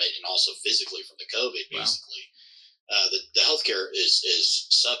from it, and also physically from the COVID. Basically, wow. The healthcare is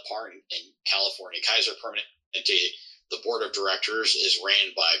subpar in California. Kaiser Permanente, the board of directors is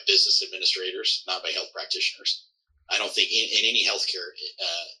ran by business administrators, not by health practitioners. I don't think in any healthcare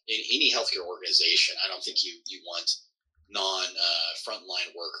organization, I don't think you want non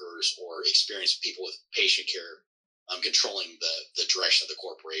frontline workers or experienced people with patient care controlling the direction of the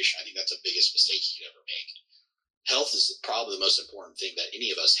corporation. I think that's the biggest mistake you could ever make. Health is probably the most important thing that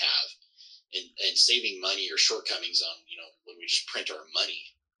any of us have, and saving money or shortcomings on when we just print our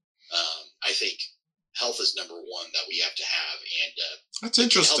money. I think health is number one that we have to have, and that's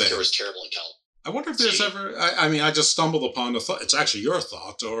interesting. Healthcare is terrible in California. I wonder if there's ever. I just stumbled upon a thought. It's actually your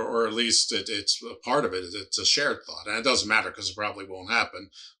thought, or at least it's a part of it. It's a shared thought, and it doesn't matter because it probably won't happen.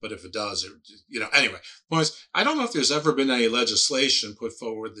 But if it does, anyway. Points. I don't know if there's ever been any legislation put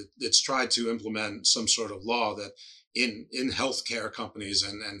forward that's tried to implement some sort of law that in healthcare companies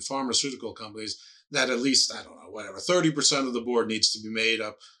and pharmaceutical companies that at least 30% of the board needs to be made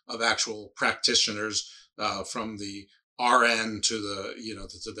up of actual practitioners from the RN to the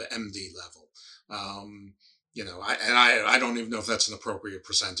MD level. I don't even know if that's an appropriate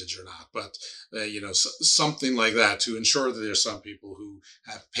percentage or not, but something like that to ensure that there's some people who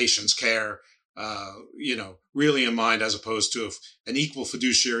have patients' care, really in mind, as opposed to an equal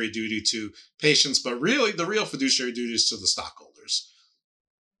fiduciary duty to patients, but really the real fiduciary duty is to the stockholders.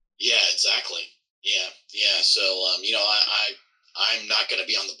 Yeah, exactly. Yeah. So, I'm not going to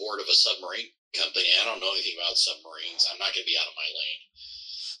be on the board of a submarine company. I don't know anything about submarines. I'm not going to be out of my lane.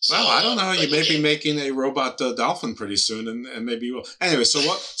 So, well, I don't know. You may be making a robot dolphin pretty soon, and maybe you will. Anyway, so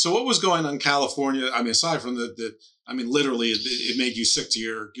what was going on in California? I mean, aside from literally, it made you sick to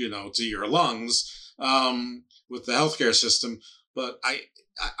your lungs with the healthcare system. But I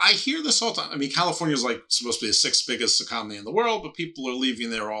hear this all the time. I mean, California is like supposed to be the 6th biggest economy in the world, but people are leaving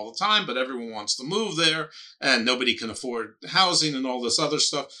there all the time. But everyone wants to move there, and nobody can afford housing and all this other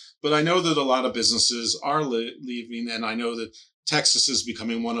stuff. But I know that a lot of businesses are leaving, and I know that Texas is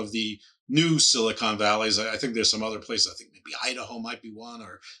becoming one of the new Silicon Valleys. I think there's some other places. I think maybe Idaho might be one,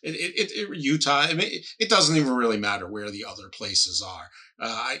 or Utah. I mean, it doesn't even really matter where the other places are.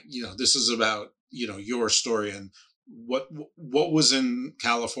 This is about your story and what was in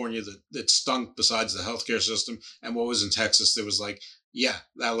California that stunk besides the healthcare system, and what was in Texas that was like, yeah,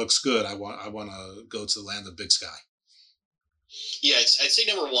 that looks good. I want to go to the land of big sky. Yeah, I'd say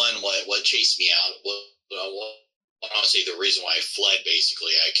number one, what chased me out, honestly, the reason why I fled,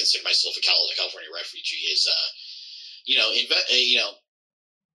 basically, I consider myself a California refugee, is,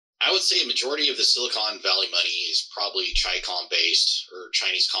 I would say a majority of the Silicon Valley money is probably Chi-Com based or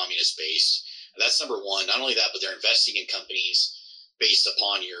Chinese communist based. That's number one. Not only that, but they're investing in companies based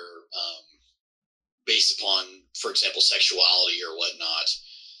upon for example, sexuality or whatnot.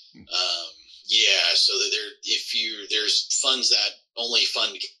 So that there's funds that only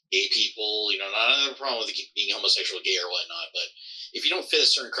fund gay people. Not another problem with being homosexual, gay, or whatnot. But if you don't fit a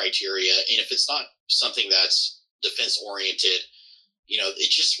certain criteria, and if it's not something that's defense oriented,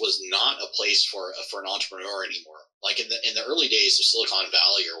 it just was not a place for an entrepreneur anymore. Like in the early days of Silicon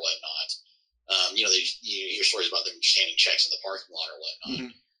Valley or whatnot, You hear stories about them just handing checks in the parking lot or whatnot.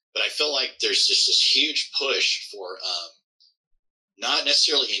 Mm-hmm. But I feel like there's just this huge push for not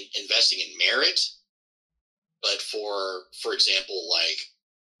necessarily investing in merit, but for example, like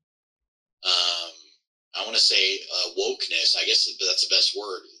I want to say wokeness. I guess that's the best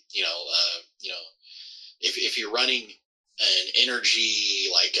word. If you're running an energy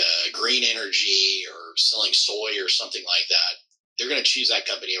like green energy or selling soy or something like that, they're going to choose that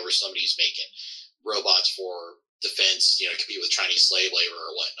company over somebody who's making robots for defense, compete with Chinese slave labor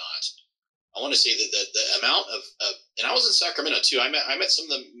or whatnot. I want to say that the amount of and I was in Sacramento too. I met some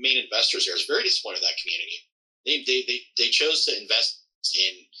of the main investors there. I was very disappointed with that community. They chose to invest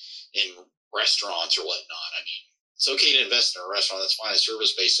in restaurants or whatnot. I mean, it's okay to invest in a restaurant. That's fine, a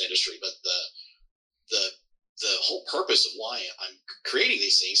service-based industry. But the whole purpose of why I'm creating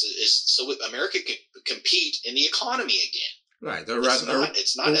these things is so America can compete in the economy again. Right.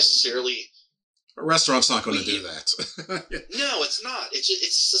 It's not necessarily. A restaurant's not going to do that. No, it's not. It's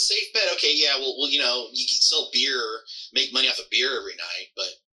just a safe bet. Okay, yeah, well, you can sell beer, make money off of beer every night,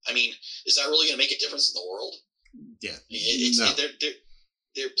 but I mean, is that really going to make a difference in the world? Yeah, no.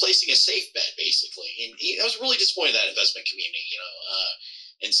 They're placing a safe bet basically, and I was really disappointed in that investment community.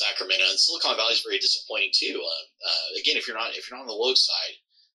 In Sacramento and Silicon Valley is very disappointing too. Again, if you're not on the woke side,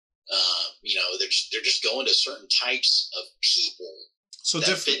 they're just going to certain types of people. So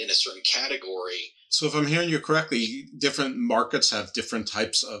that fit in a certain category. So if I'm hearing you correctly, different markets have different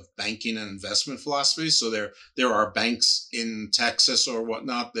types of banking and investment philosophies. So there are banks in Texas or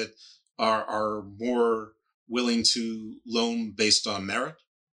whatnot that are more willing to loan based on merit.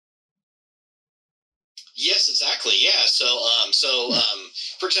 Yes, exactly. Yeah.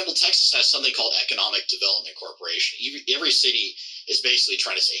 For example, Texas has something called Economic Development Corporation. Every city is basically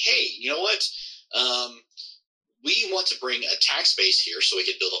trying to say, hey, you know what? We want to bring a tax base here so we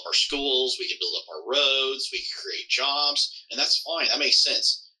can build up our schools, we can build up our roads, we can create jobs, and that's fine. That makes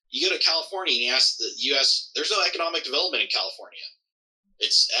sense. You go to California and you ask the U.S., there's no economic development in California.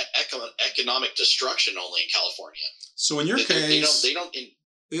 It's economic destruction only in California. So in your case, they don't.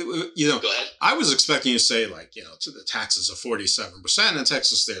 Go ahead. I was expecting you to say to the taxes of 47% in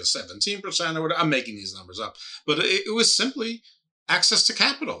Texas, there's 17% or whatever. I'm making these numbers up, but it was simply access to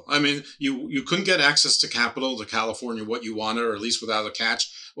capital. I mean, you couldn't get access to capital to California what you wanted, or at least without a catch.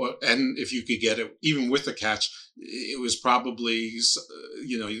 And if you could get it, even with a catch, it was probably,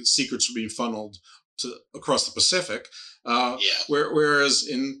 secrets were being funneled across the Pacific. Whereas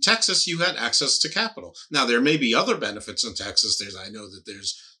in Texas, you had access to capital. Now, there may be other benefits in Texas. I know that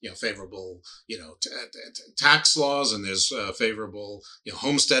there's, favorable, tax laws, and there's favorable,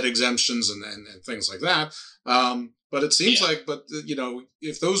 homestead exemptions and things like that. But it seems like,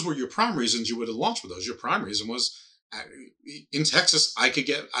 if those were your prime reasons, you would have launched with those. Your prime reason was in Texas,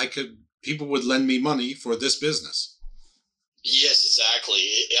 people would lend me money for this business. Yes, exactly.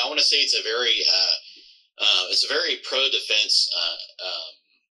 I want to say it's a very pro-defense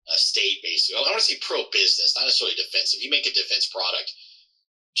state, basically. I want to say pro-business, not necessarily defense. If you make a defense product,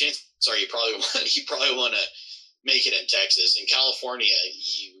 chances are you probably want to make it in Texas. In California,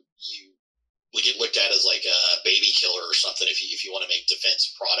 you get looked at as like a baby killer or something if you want to make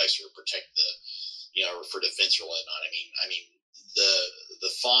defense products or protect for defense or whatnot. I mean, the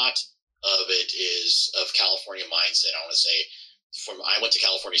thought of it is of California mindset. I want to say I went to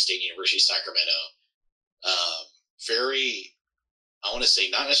California State University, Sacramento. Very, I want to say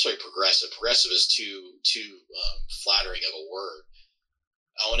not necessarily progressive. Progressive is too flattering of a word.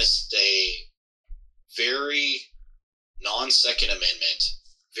 I want to say very non-Second Amendment,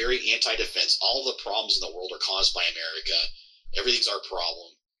 very anti-defense. All the problems in the world are caused by America. Everything's our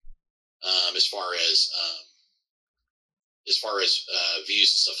problem. As far as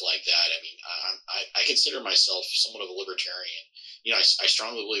views and stuff like that. I mean, I consider myself somewhat of a libertarian. I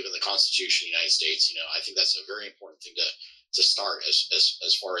strongly believe in the Constitution of the United States. I think that's a very important thing to start as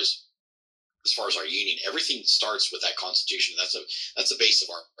far as our union. Everything starts with that Constitution. That's the base of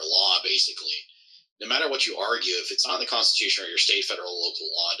our law, basically. No matter what you argue, if it's not in the Constitution or your state, federal, local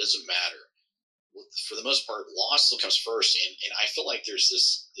law, it doesn't matter. For the most part, law still comes first, and I feel like there's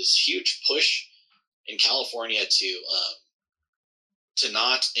this huge push in California to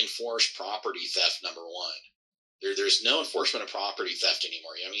not enforce property theft. Number one, there's no enforcement of property theft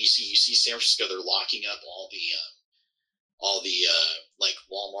anymore. I mean, you see San Francisco, they're locking up all the like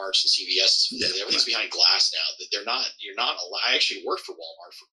Walmarts and CVS. Everything's behind glass now. That you're not allowed. I actually worked for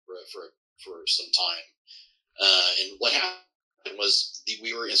Walmart for some time, and what happened was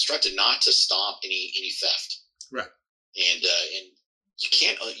we were instructed not to stop any theft. Right. And you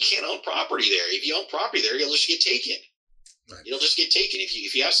can't own property there. If you own property there, you'll just get taken. Right. It'll just get taken.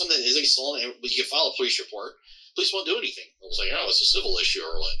 If you have something that isn't stolen, you can file a police report. Police won't do anything. They'll say, oh, it's a civil issue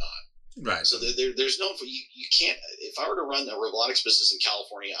or whatnot. Right. So there's no, you can't, if I were to run a robotics business in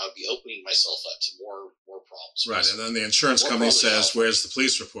California, I would be opening myself up to more problems. Right. Basically. And then the insurance More company problems in says, where's the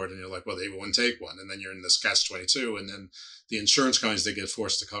police report? And you're like, well, they won't take one. And then you're in this catch-22. And then the insurance companies, they get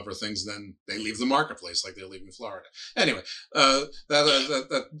forced to cover things. And then they leave the marketplace like they're leaving Florida. Anyway,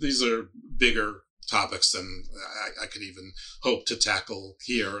 these are bigger topics than I could even hope to tackle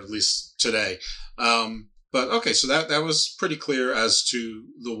here, at least today. But okay, so that was pretty clear as to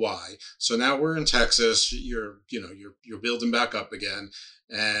the why. So now we're in Texas. You're building back up again,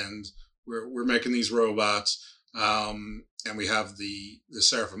 and we're making these robots, and we have the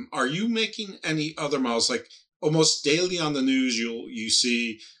Seraphim. Are you making any other models? Like almost daily on the news, you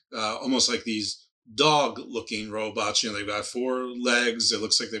see almost like these dog-looking robots. They've got 4 legs. It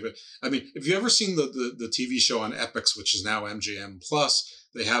looks like I mean, have you ever seen the TV show on Epix, which is now MGM Plus?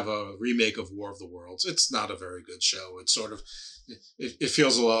 They have a remake of War of the Worlds. It's not a very good show. It's sort of, it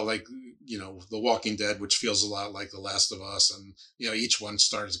feels a lot like, The Walking Dead, which feels a lot like The Last of Us. And, each one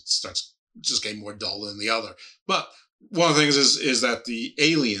starts just getting more dull than the other. But one of the things is that the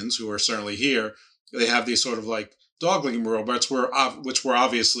aliens, who are certainly here, they have these sort of like dog-looking robots which were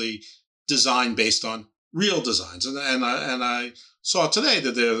obviously designed based on real designs. And I saw today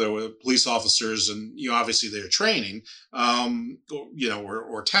that there were police officers, and obviously they're training,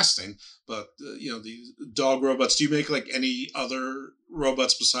 or testing. But the dog robots. Do you make like any other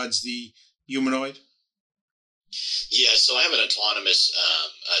robots besides the humanoid? Yeah, so I have an autonomous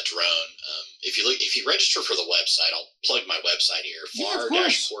drone. If you register for the website, I'll plug my website here,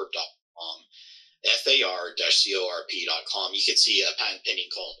 far-corp.com. FAR-CORP.com. You can see a patent pending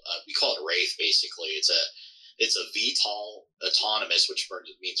called we call it Wraith. Basically, it's a VTOL autonomous, which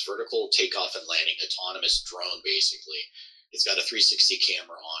means vertical takeoff and landing autonomous drone. Basically, it's got a 360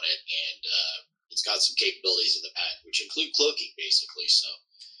 camera on it, and it's got some capabilities in the patent, which include cloaking, basically. So,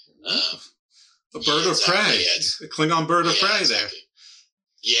 a bird of prey, a Klingon bird of prey exactly.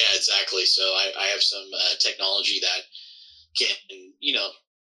 There. Yeah, exactly. So I have some technology that can,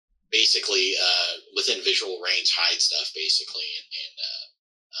 basically within visual range hide stuff, basically, and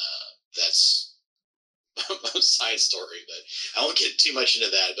that's a side story, but I won't get too much into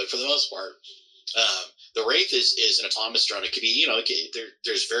that. But for the most part, the Wraith is an autonomous drone. It could be,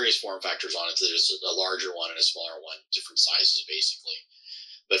 there's various form factors on it. There's a larger one and a smaller one, different sizes, basically.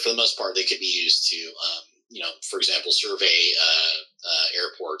 But for the most part, they could be used to, for example, survey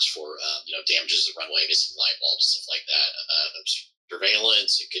airports for, damages to the runway, missing light bulbs, stuff like that.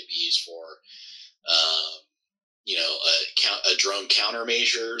 Surveillance. It could be used for, a drone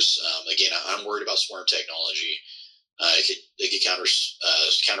countermeasures. Again, I'm worried about swarm technology. It could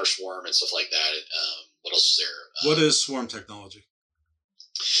counter swarm and stuff like that. What else is there? What is swarm technology?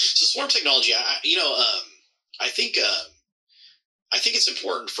 So swarm technology, I think it's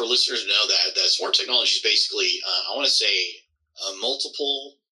important for listeners to know that swarm technology is basically, I want to say,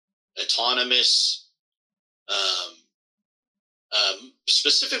 multiple autonomous.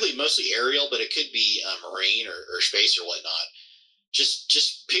 Specifically mostly aerial, but it could be marine or space or whatnot.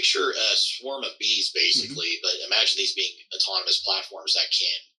 Just picture a swarm of bees, basically, but imagine these being autonomous platforms that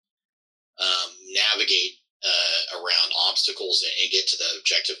can navigate around obstacles and get to the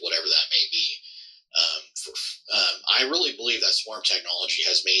objective, whatever that may be. I really believe that swarm technology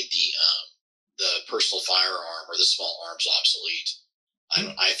has made the personal firearm or the small arms obsolete.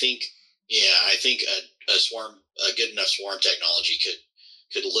 I think a good enough swarm technology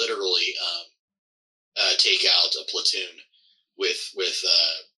could literally take out a platoon with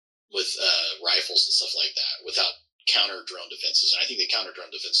rifles and stuff like that without counter drone defenses. And I think the counter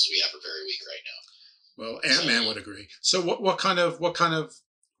drone defenses we have are very weak right now. Well, Ant-Man would agree. So what kind of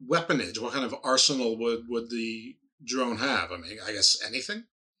weaponage, what kind of arsenal would the drone have? I mean, I guess anything.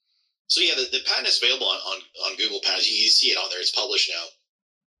 So yeah, the patent is available on Google Patents. You see it on there. It's published now.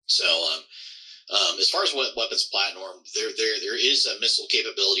 So as far as what weapons platform, there is a missile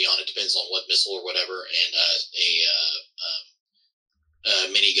capability on it. Depends on what missile or whatever, and a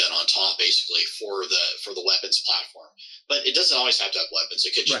minigun on top, basically for the weapons platform. But it doesn't always have to have weapons.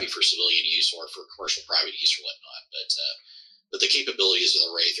 It could just be for civilian use or for commercial private use or whatnot. But the capabilities of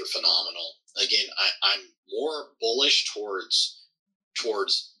the Wraith are phenomenal. Again, I'm more bullish towards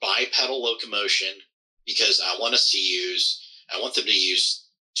bipedal locomotion because I want them to use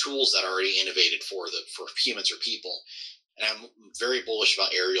tools that are already innovated for humans or people. And I'm very bullish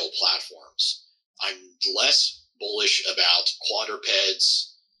about aerial platforms. I'm less bullish about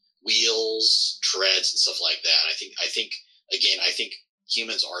quadrupeds, wheels, treads, and stuff like that. I think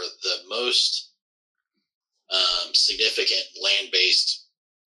humans are the most significant land-based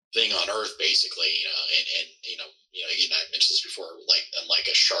thing on Earth, basically. Again, I mentioned this before, like unlike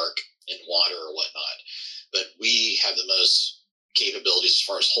a shark in water or whatnot, but we have the most capabilities as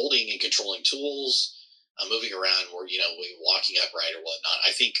far as holding and controlling tools, moving around, or walking upright or whatnot.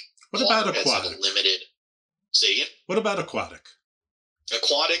 I think. What about aquatic? Limited. Say again. What about aquatic?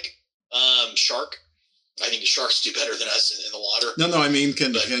 Aquatic, shark. I think sharks do better than us in the water. No. I mean,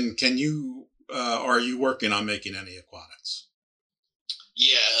 can you? Are you working on making any aquatics?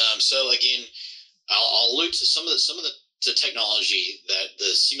 Yeah. So again, I'll allude to some of the technology, that the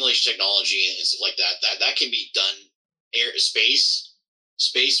simulation technology and stuff like that can be done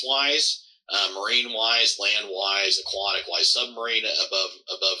space wise, marine wise, land wise, aquatic wise, submarine,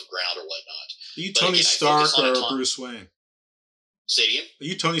 above ground or whatnot. Are you Tony Stark or Bruce Wayne? Say it again? Are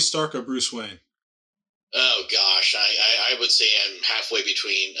you Tony Stark or Bruce Wayne? Oh gosh, I would say I'm halfway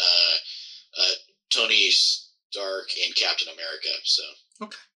between Tony Stark and Captain America. So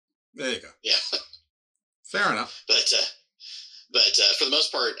okay, there you go. Yeah, fair enough. But for the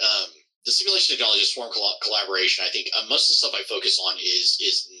most part, the simulation technology is swarm collaboration. I think most of the stuff I focus on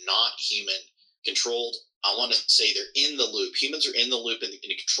is not human controlled. I want to say they're in the loop. Humans are in the loop in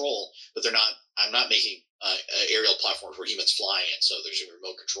control, but they're not. I'm not making aerial platforms where humans fly in. So there's a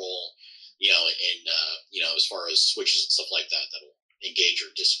remote control, as far as switches and stuff like that that'll engage or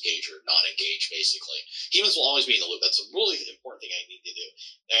disengage or not engage. Basically, humans will always be in the loop. That's a really important thing I need to do.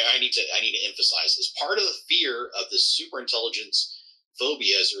 I need to emphasize is part of the fear of the super intelligence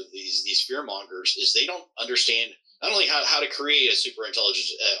phobias or these fear mongers is they don't understand not only how to create a super intelligent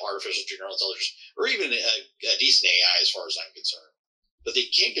artificial general intelligence or even a decent AI as far as I'm concerned, but they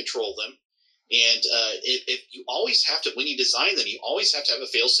can't control them. And if you always have to, when you design them, you always have to have a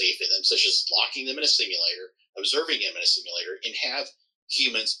fail-safe in them, such as locking them in a simulator, observing them in a simulator, and have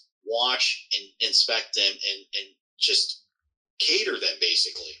humans watch and inspect them and just cater them,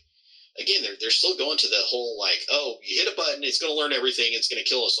 basically. Again, they're still going to the whole, like, oh, you hit a button, it's going to learn everything, it's going to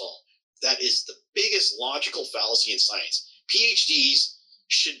kill us all. That is the biggest logical fallacy in science. PhDs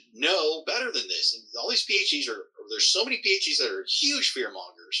should know better than this. And all these PhDs there's so many PhDs that are huge fear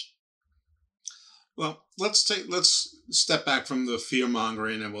mongers. Well, let's step back from the fear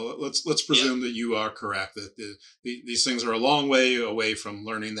mongering, and let's presume that you are correct, that these things are a long way away from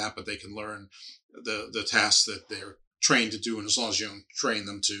learning that, but they can learn the tasks that they're trained to do, and as long as you don't train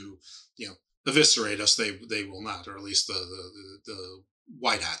them to, eviscerate us, they will not, or at least the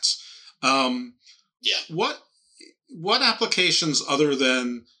white hats. What applications other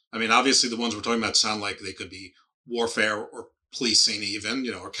than, I mean, obviously the ones we're talking about sound like they could be warfare or policing even,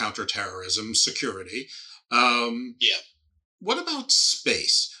 or counterterrorism, security. What about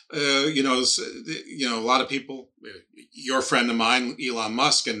space? A lot of people, you're a friend of mine, Elon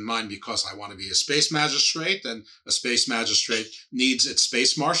Musk, and mine because I want to be a space magistrate, and a space magistrate needs its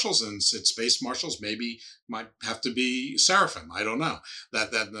space marshals, and its space marshals maybe might have to be Seraphim. I don't know.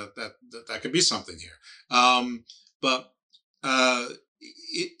 That could be something here. But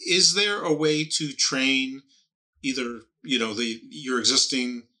is there a way to train either, your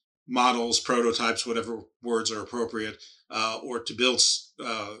existing models, prototypes, whatever words are appropriate, or to build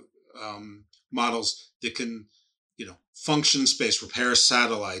models that can, function in space, repair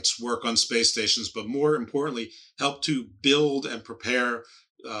satellites, work on space stations, but more importantly, help to build and prepare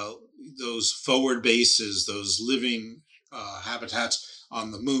those forward bases, those living habitats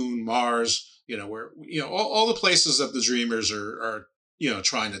on the moon, Mars, where, all the places that the dreamers are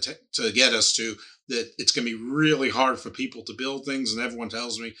trying to get us to, that it's going to be really hard for people to build things. And everyone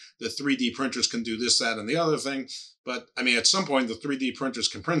tells me that 3D printers can do this, that, and the other thing. But I mean, at some point, the 3D printers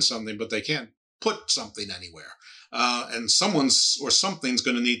can print something, but they can't put something anywhere. And someone's or something's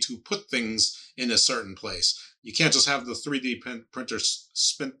going to need to put things in a certain place. You can't just have the 3D printer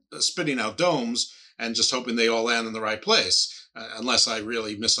spitting out domes and just hoping they all land in the right place, unless I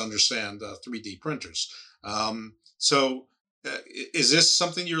really misunderstand 3D printers. Is this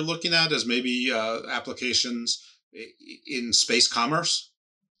something you're looking at as maybe applications in space commerce?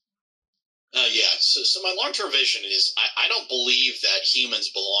 So my long-term vision is I don't believe that humans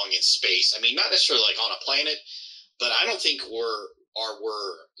belong in space. I mean, not necessarily like on a planet, but I don't think we're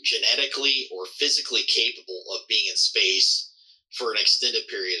genetically or physically capable of being in space for an extended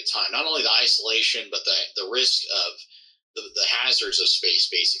period of time. Not only the isolation, but the risk of the hazards of space,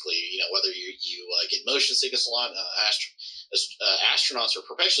 basically. Whether you get motion sickness a lot. Astronauts are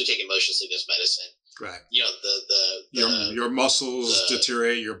perpetually taking motion sickness medicine. Right. Your muscles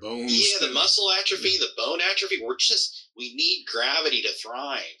deteriorate, your bones. Yeah, the muscle atrophy, the bone atrophy. We need gravity to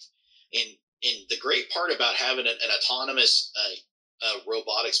thrive. And the great part about having an autonomous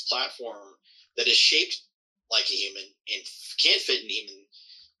robotics platform that is shaped like a human and can fit in human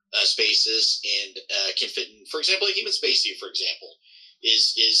spaces and can fit in, for example, a human spacesuit, for example,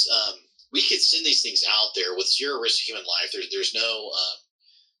 is we could send these things out there with zero risk to human life. There's no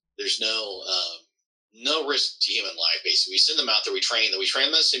risk to human life. Basically, we send them out there. We train them. We train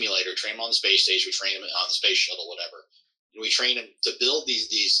them in the simulator. Train them on the space station. We train them on the space shuttle, whatever. And we train them to build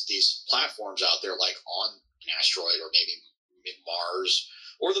these platforms out there, like on an asteroid or maybe Mars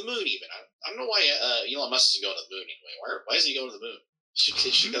or the moon. Even I don't know why Elon Musk is going to the moon anyway. Why is he going to the moon?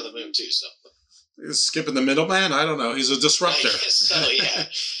 He should go to the moon too. So he's skipping the middleman. I don't know. He's a disruptor. I guess so, yeah.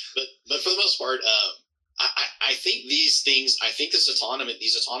 but for the most part, I think these things. I think these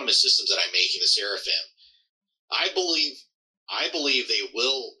autonomous systems that I'm making, the Seraphim. I believe they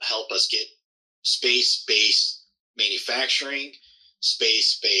will help us get space-based manufacturing,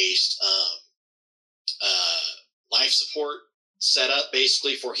 space-based life support set up,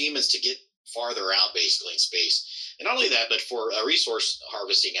 basically for humans to get farther out, basically in space. And not only that, but for resource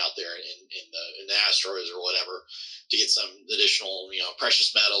harvesting out there in the asteroids or whatever, to get some additional,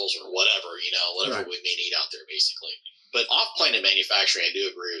 precious metals or whatever, whatever we may need out there, basically. But off-planet manufacturing, I do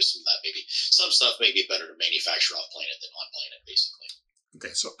agree with some of that. Maybe some stuff may be better to manufacture off-planet than on-planet, basically.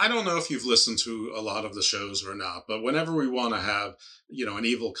 Okay, so I don't know if you've listened to a lot of the shows or not, but whenever we want to have, an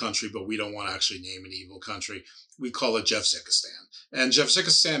evil country, but we don't want to actually name an evil country, we call it Jeffzikistan. And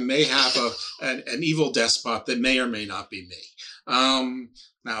Jeffzikistan may have an evil despot that may or may not be me.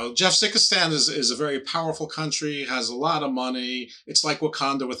 Now, Jeffzikistan is a very powerful country, has a lot of money. It's like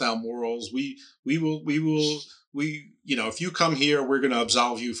Wakanda without morals. We if you come here, we're going to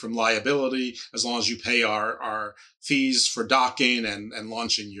absolve you from liability as long as you pay our fees for docking and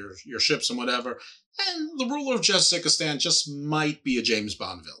launching your ships and whatever. And the ruler of Jeffzikistan just might be a James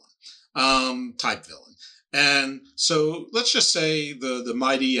Bond villain, type villain. And so let's just say the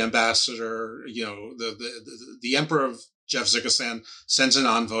mighty ambassador, the emperor of Jeffzikistan sends an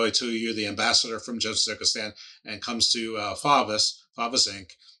envoy to you, the ambassador from Jeffzikistan, and comes to Favis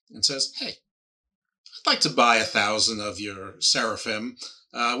Inc., and says, "Hey, I'd like to buy 1,000 of your Seraphim.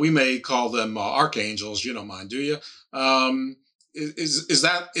 We may call them archangels. You don't mind, do you? Is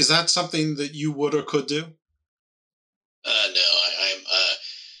that something that you would or could do?" No, I'm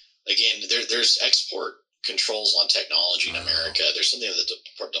again. There's export controls on technology in America. There's something in the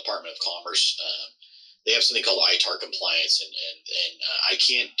Department of Commerce. They have something called ITAR compliance, and I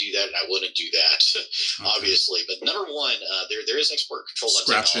can't do that, and I wouldn't do that, obviously. But number one, there is export controls on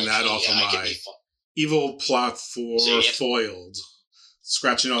technology. Scratching that off of my evil plot for foiled.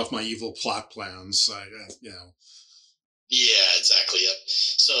 Scratching off my evil plot plans. Yeah, exactly. Yep.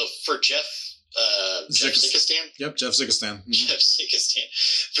 So for Jeffzikistan? Yep, Jeffzikistan. Mm-hmm. Jeffzikistan.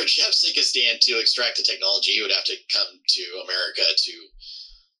 For Jeffzikistan to extract the technology, he would have to come to America to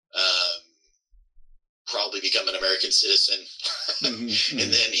probably become an American citizen. Mm-hmm.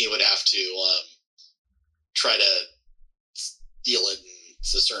 And then he would have to try to steal it in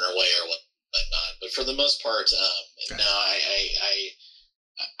a certain way or whatnot. But for the most part, no,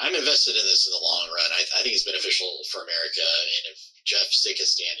 I'm invested in this in the long run. I think it's beneficial for America. And if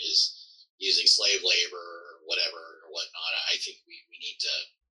Jeffzikistan is using slave labor or whatever or whatnot, I think we need to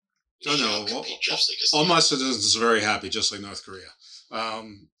compete Jeffzikistan. All my citizens are very happy, just like North Korea.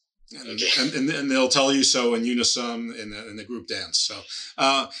 And they'll tell you so in unison in the group dance. So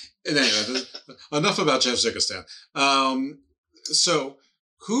anyway, enough about Jeffzikistan. So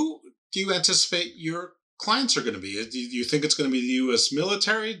who do you anticipate your clients are going to be? Do you think it's going to be the U.S.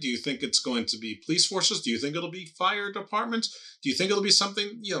 military? Do you think it's going to be police forces? Do you think it'll be fire departments? Do you think it'll be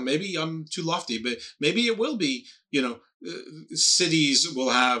something, maybe I'm too lofty, but maybe it will be, cities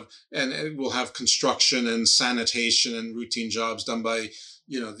will have, and it will have construction and sanitation and routine jobs done by,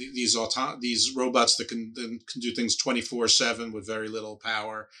 these robots that can do things 24/7 with very little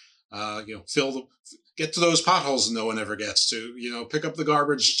power. Get to those potholes no one ever gets to. Pick up the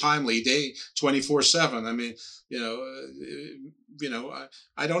garbage timely, 24/7. I mean,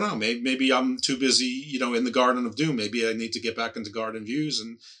 I don't know. Maybe I'm too busy, in the Garden of Doom. Maybe I need to get back into Garden Views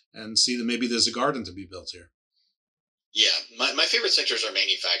and see that maybe there's a garden to be built here. Yeah, my favorite sectors are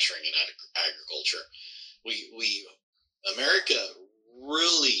manufacturing and agriculture. America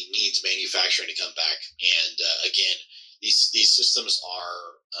really needs manufacturing to come back. And again, these systems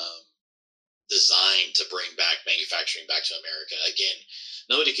are designed to bring back manufacturing back to America. Again,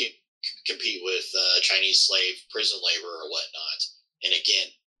 nobody can compete with Chinese slave prison labor or whatnot. And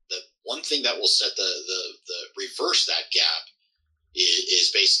again, the one thing that will set the reverse that gap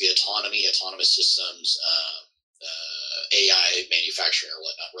is basically autonomous systems, AI manufacturing or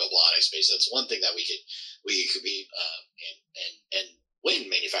whatnot, robotics space. That's one thing that we could be and win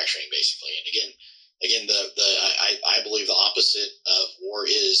manufacturing basically. And again, again, I believe the opposite of war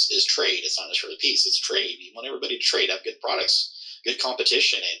is trade. It's not necessarily peace; it's trade. You want everybody to trade, have good products, good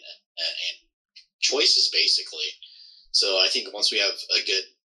competition, and choices, basically. So I think once we have a good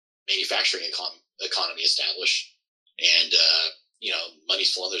manufacturing economy established, and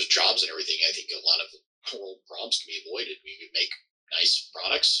money's flowing, there's jobs and everything, I think a lot of world problems can be avoided. We could make nice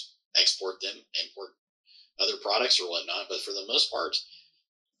products, export them, import other products or whatnot. But for the most part,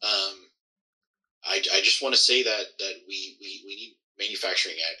 um, I just want to say that we need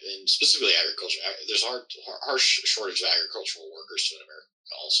manufacturing, and specifically agriculture. There's harsh shortage of agricultural workers in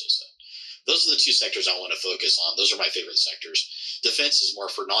America also. So those are the two sectors I want to focus on. Those are my favorite sectors. Defense is more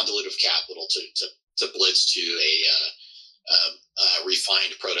for non-dilutive capital to blitz to a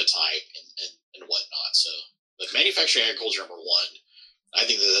refined prototype and whatnot. So, but manufacturing agriculture number one, I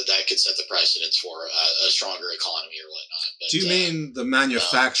think that could set the precedence for a stronger economy or whatnot. But, do you mean the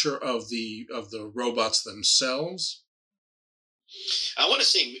manufacture of the robots themselves? I want to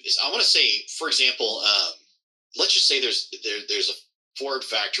say, for example, let's just say there's a Ford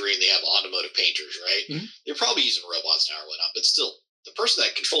factory and they have automotive painters, right? Mm-hmm. They're probably using robots now or whatnot, but still, the person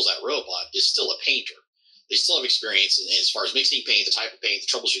that controls that robot is still a painter. They still have experience as far as mixing paint, the type of paint,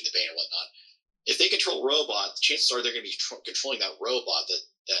 the troubleshooting the paint or whatnot. If they control a robot, the chances are they're going to be controlling that robot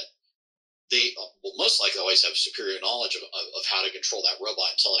that they will most likely always have superior knowledge of how to control that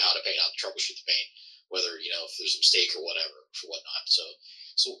robot and tell it how to paint, how to troubleshoot the paint, whether, if there's a mistake or whatever, for whatnot.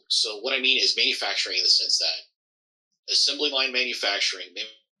 So what I mean is manufacturing in the sense that assembly line manufacturing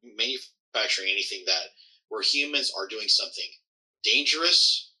anything that where humans are doing something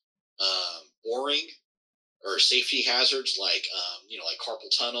dangerous, boring, or safety hazards like like carpal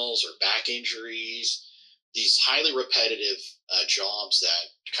tunnels or back injuries, these highly repetitive jobs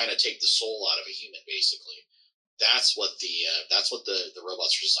that kind of take the soul out of a human, basically. That's what the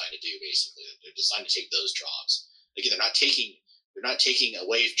robots are designed to do. Basically, they're designed to take those jobs. Again, they're not taking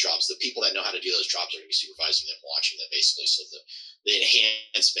away jobs. The people that know how to do those jobs are going to be supervising them, watching them, basically. So the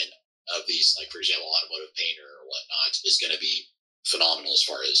enhancement of these, like for example, automotive painter or whatnot, is going to be phenomenal as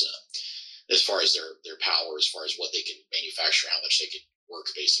far as their power, as far as what they can manufacture, how much they can work,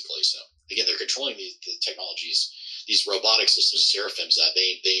 basically. So again, they're controlling the technologies, these robotic systems, Seraphims, that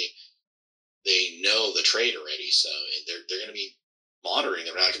they know the trade already. So they're going to be monitoring.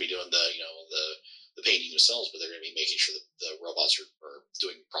 They're not going to be doing the painting themselves, but they're going to be making sure that the robots are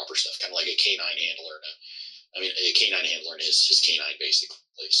doing proper stuff, kind of like a canine handler. A canine handler and his canine, basically.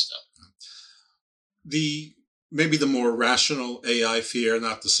 So maybe the more rational AI fear,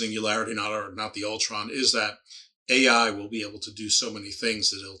 not the singularity, not the Ultron, is that AI will be able to do so many things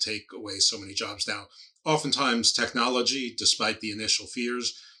that it'll take away so many jobs. Now, oftentimes technology, despite the initial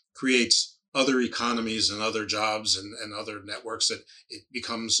fears, creates other economies and other jobs and other networks that it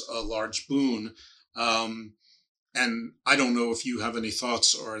becomes a large boon. And I don't know if you have any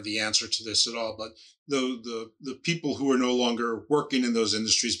thoughts or the answer to this at all, but the people who are no longer working in those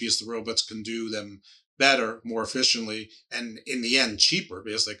industries because the robots can do them better, more efficiently, and in the end cheaper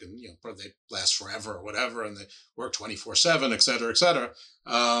because they can, they last forever or whatever, and they work 24/7, et cetera, et cetera.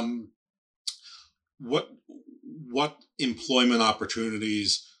 What employment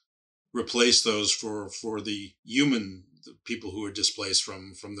opportunities replace those for the people who are displaced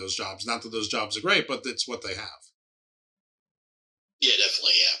from those jobs? Not that those jobs are great, but it's what they have. Yeah,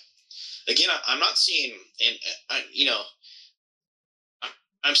 definitely. Yeah. Again, I'm not seeing, and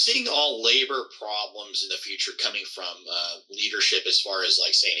I'm seeing all labor problems in the future coming from leadership, as far as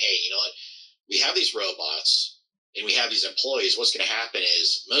like saying, hey, you know what, we have these robots and we have these employees. What's going to happen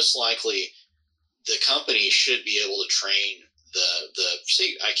is most likely the company should be able to train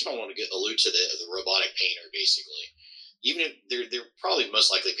I keep on wanting to allude to the robotic painter, basically. Even if they're probably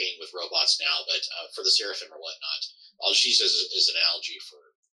most likely painting with robots now, but for the Seraphim or whatnot, I'll just use as an analogy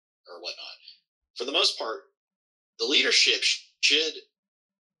or whatnot. For the most part, the leadership should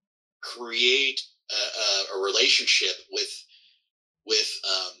create a relationship with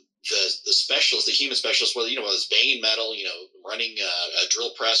the specialists, the human specialists, whether it's banging metal, running a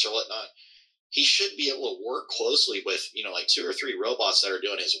drill press or whatnot. He should be able to work closely with like 2 or 3 robots that are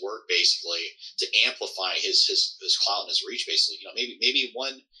doing his work, basically, to amplify his clout and his reach, basically. Maybe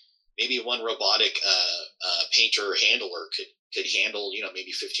one robotic painter handler could handle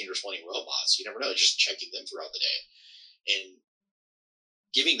maybe 15 or 20 robots. You never know, just checking them throughout the day and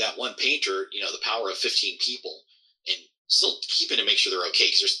giving that one painter the power of 15 people, and still keeping to make sure they're okay,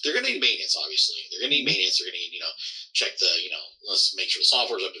 because they're going to need maintenance. Obviously, they're going to need maintenance. They're going to need check the let's make sure the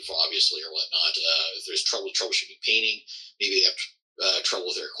software's up to obviously or whatnot. If there's troubleshooting painting, maybe they have trouble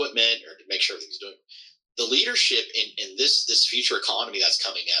with their equipment, or to make sure everything's doing. The leadership in this future economy that's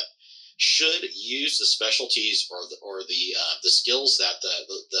coming up should use the specialties or the skills that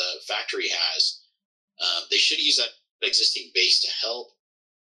the factory has. They should use that existing base to help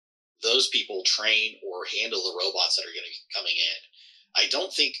those people train or handle the robots that are going to be coming in. I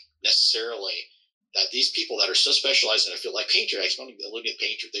don't think necessarily that these people that are so specialized in a field like painter, I want to allude to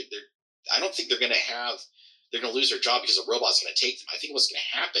painter, I don't think they're going to lose their job because a robot's going to take them. I think what's going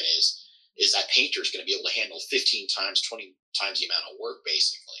to happen is that painter is going to be able to handle 15 times, 20 times the amount of work,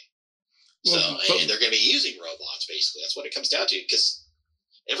 basically. Well, and they're going to be using robots, basically. That's what it comes down to, because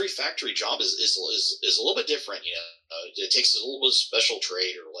every factory job is a little bit different. It takes a little bit of special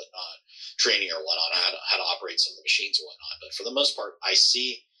trade or whatnot, training or whatnot, how to operate some of the machines or whatnot. But for the most part, I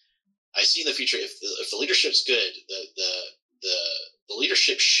see in the future, if the leadership's good, the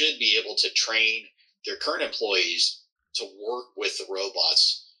leadership should be able to train their current employees to work with the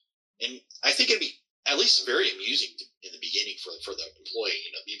robots, and I think it'd be at least very amusing in the beginning for the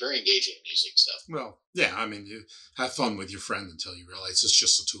employee. Be very engaging, amusing stuff. Well, yeah, I mean, you have fun with your friend until you realize it's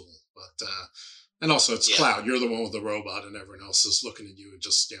just a tool. But and also it's cloud. You're the one with the robot, and everyone else is looking at you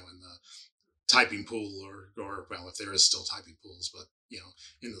just in the typing pool or well, if there is still typing pools, but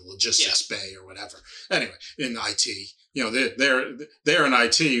in the logistics bay or whatever. Anyway, in IT, they're in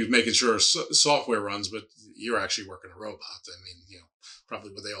IT making sure software runs, but you're actually working a robot. I mean,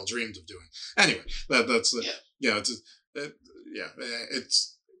 probably what they all dreamed of doing. Anyway, that's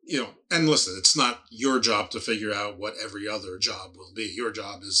it's and listen, it's not your job to figure out what every other job will be. Your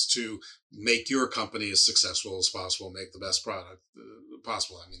job is to make your company as successful as possible, make the best product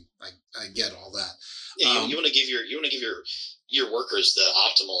possible. I mean, I get all that. Yeah, you want to give your workers the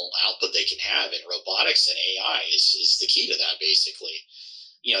optimal output they can have, and robotics and AI is the key to that, basically.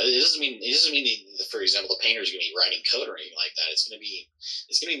 It doesn't mean for example, the painter is going to be writing code or anything like that. It's going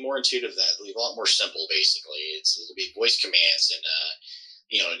to be more intuitive. That it'll be a lot more simple. Basically, it'll be voice commands and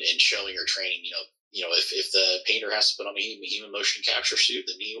and showing or training. If the painter has to put on a human motion capture suit,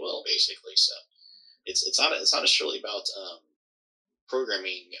 then he will, basically. So it's not necessarily about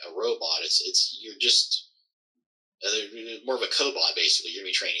programming a robot. You're just more of a cobot, basically. You're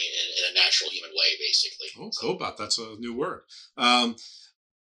going to be training in a natural human way, basically. Oh, cobot, that's a new word.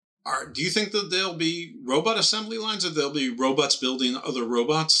 Do you think that there'll be robot assembly lines, or there'll be robots building other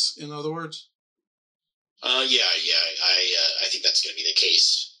robots, in other words? I think that's going to be the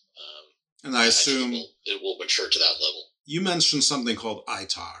case. And I assume it will mature to that level. You mentioned something called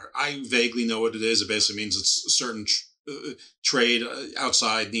ITAR. I vaguely know what it is. It basically means it's certain trade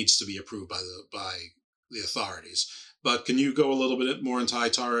outside needs to be approved by the authorities. But can you go a little bit more into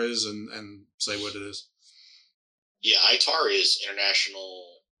ITAR is and say what it is? Yeah, ITAR is international.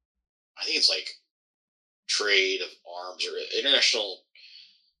 I think it's like trade of arms or international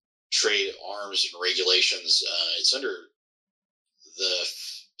trade of arms and regulations. It's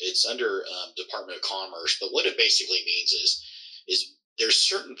under Department of Commerce. But what it basically means is there's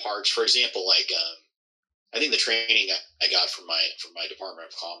certain parts. For example, like I think the training I got from my Department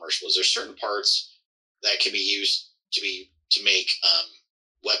of Commerce was there's certain parts that can be used to make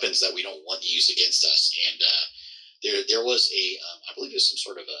weapons that we don't want used against us. And there was I believe it was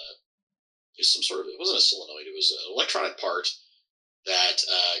it wasn't a solenoid. It was an electronic part that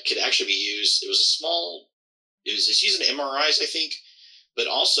could actually be used. It's used in MRIs, I think, but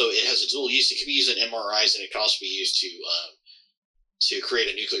also it has a dual use. It could be used in MRIs, and it could also be used to create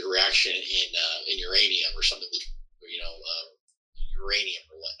a nuclear reaction in uranium or something, uranium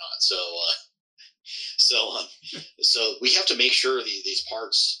or whatnot. So we have to make sure these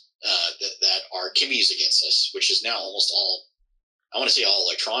parts that can be used against us, which is now almost all. I want to say all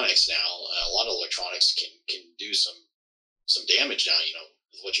electronics now. A lot of electronics can do some damage now.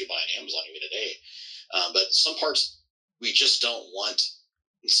 With what you buy on Amazon even today. But some parts we just don't want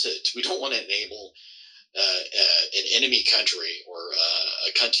to. We don't want to enable an enemy country or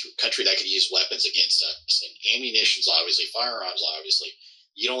a country that could use weapons against us. And ammunition's obviously, firearms obviously.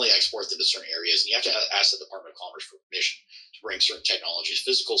 You can only export them to certain areas, and you have to ask the Department of Commerce for permission to bring certain technologies,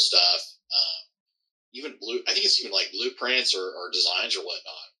 physical stuff. I think it's even like blueprints or designs or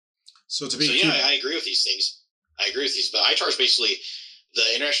whatnot. I agree with these things. But ITAR is basically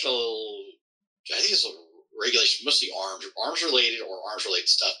the international. I think it's a regulation, mostly arms related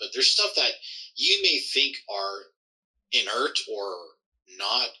stuff. But there's stuff that you may think are inert or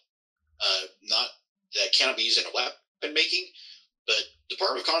not that cannot be used in a weapon making. But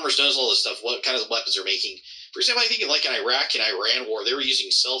Department of Commerce knows all this stuff. What kind of weapons they're making? For example, I think in Iraq and Iran war, they were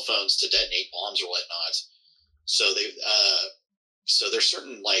using cell phones to detonate bombs or whatnot. So there's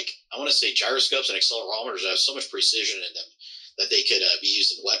certain, I want to say, gyroscopes and accelerometers that have so much precision in them that they could be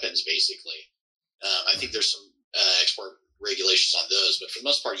used in weapons, basically. I think there's some export regulations on those, but for the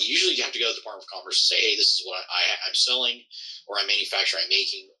most part, you usually have to go to the Department of Commerce and say, "Hey, this is what I'm selling, or I'm manufacturing, I'm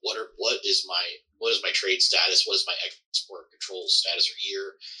making. What is my trade status? What is my export control status or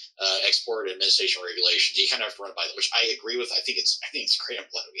EAR, export administration regulations?" You kind of have to run it by them, which I agree with. I think it's great. I'm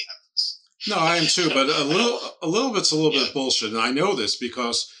glad we have this. No, I am too, but a little bit's a little bit of bullshit, and I know this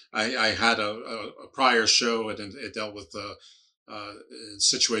because I had a prior show and it dealt with the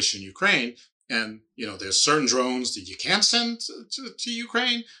situation in Ukraine. And, there's certain drones that you can't send to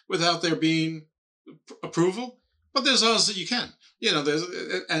Ukraine without there being approval, but there's others that you can.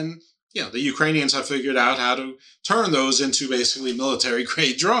 The Ukrainians have figured out how to turn those into basically military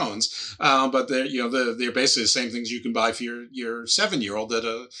grade drones. But they're basically the same things you can buy for your 7-year-old at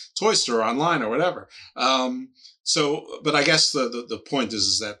a toy store online or whatever. But I guess the point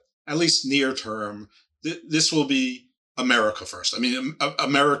is that at least near term, this will be America first. I mean,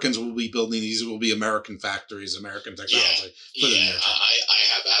 Americans will be building these. It will be American factories, American technology. Yeah. I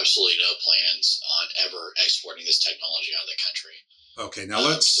have absolutely no plans on ever exporting this technology out of the country. Okay, now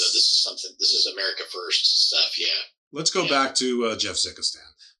So this is America first stuff. Yeah. Let's go back to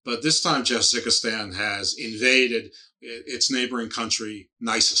Jeffzikistan. But this time, Jeffzikistan has invaded its neighboring country,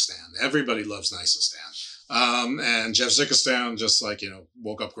 Nisistan. Everybody loves Nisistan. And Jeffzikistan just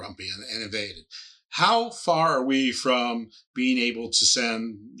woke up grumpy and invaded. How far are we from being able to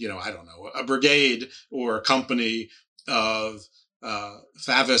send, I don't know, a brigade or a company of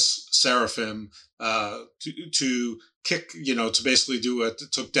Favis Seraphim to kick, to basically do it?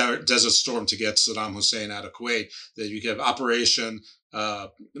 It took Desert Storm to get Saddam Hussein out of Kuwait. That you get Operation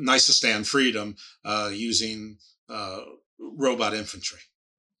Nisistan Freedom using robot infantry.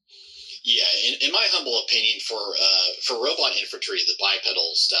 Yeah, in my humble opinion, for robot infantry, the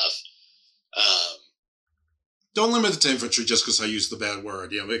bipedal stuff. Don't limit it to infantry just because I used the bad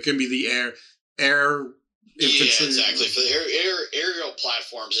word. It can be the air infantry. Yeah, exactly. For the aerial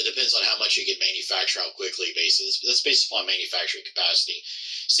platforms, it depends on how much you can manufacture, how quickly. That's based upon manufacturing capacity.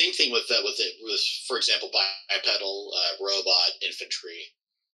 Same thing with for example, bipedal robot infantry.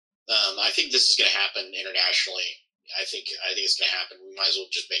 I think this is going to happen internationally. I think it's going to happen. We might as well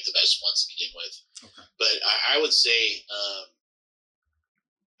just make the best ones to begin with. Okay. But I would say.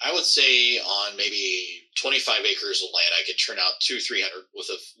 I would say on maybe 25 acres of land, I could churn out 200-300 with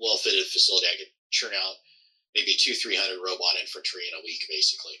a well-fitted facility. I could churn out maybe 200-300 robot infantry in a week,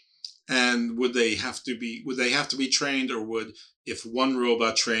 basically. And would they have to be trained, or would, if one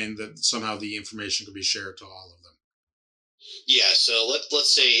robot trained, that somehow the information could be shared to all of them? Yeah. So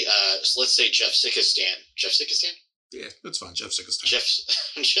let's say Jeffzikistan. Jeffzikistan? Yeah, that's fine. Jeffzikistan.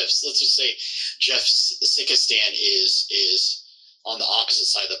 Let's just say Jeffzikistan is on the opposite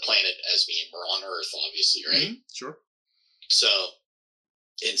side of the planet as me, and we're on Earth, obviously, right? Mm-hmm. Sure. So,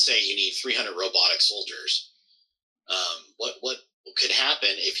 and say you need 300 robotic soldiers. What could happen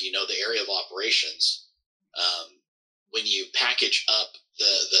if you know the area of operations? When you package up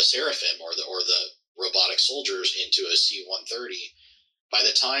the Seraphim or the robotic soldiers into a C-130, by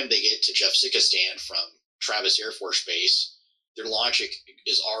the time they get to Jeffzikistan from Travis Air Force Base, their logic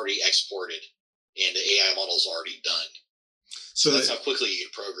is already exported and the AI model is already done. So that's how quickly you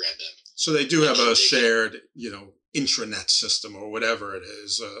can program them. So they do have a shared, intranet system or whatever it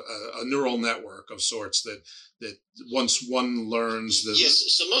is, a neural network of sorts that once one learns the. Yes.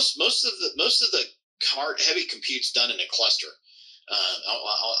 So most of the heavy compute's done in a cluster.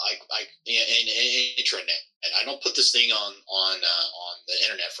 In intranet, and I don't put this thing on the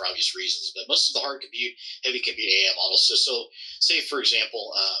internet for obvious reasons. But most of the heavy compute AI models. So say for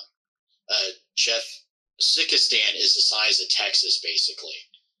example, Jeffzikistan is the size of Texas, basically.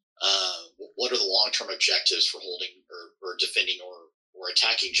 What are the long-term objectives for holding or defending or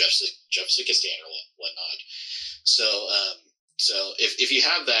attacking Jeffzikistan or whatnot? So if you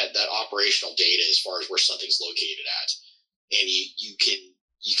have that operational data as far as where something's located at, and you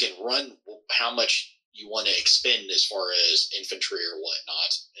can run how much you want to expend as far as infantry or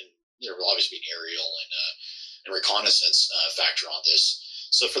whatnot, and there will obviously be an aerial and reconnaissance factor on this.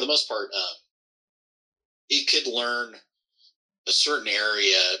 So for the most part, it could learn a certain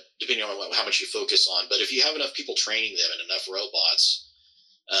area depending on how much you focus on. But if you have enough people training them and enough robots,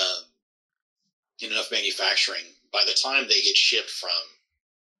 and enough manufacturing, by the time they get shipped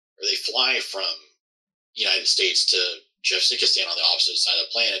or they fly from the United States to Jeffzikistan on the opposite side of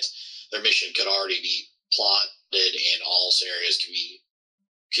the planet, their mission could already be plotted and all scenarios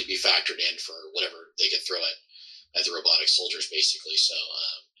could be factored in for whatever they could throw at the robotic soldiers, basically. So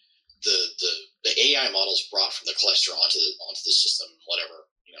the AI models brought from the cluster onto the system, whatever.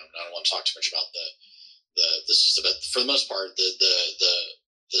 I don't want to talk too much about the system, but for the most part,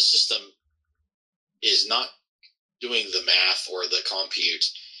 the system is not doing the math or the compute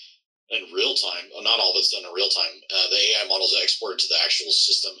in real time. Well, not all of it's done in real time. The AI models are exported to the actual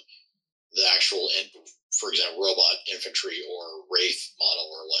system, the actual, for example, robot infantry or Wraith model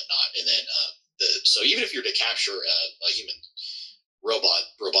or whatnot. And then so even if you're to capture a human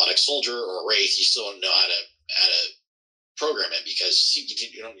robotic soldier or a Wraith, you still don't know how to program it because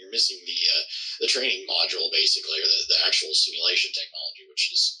you're missing the training module basically, or the actual simulation technology, which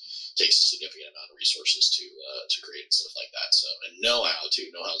takes a significant amount of resources to create and stuff like that. So, and know-how too.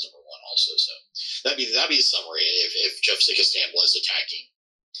 Know-how is number one also. So that'd be the summary. If Jeffzikistan was attacking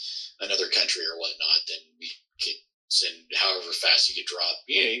another country or whatnot, then we could send however fast you could drop.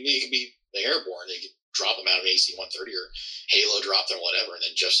 You could be airborne. They could drop them out of AC-130 or Halo drop them or whatever, and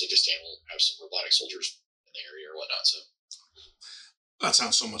then Jeffzikistan will have some robotic soldiers in the area or whatnot. So that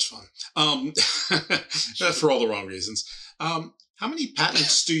sounds so much fun. For all the wrong reasons. How many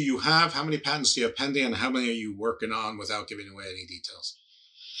patents do you have? How many patents do you have pending, and how many are you working on without giving away any details?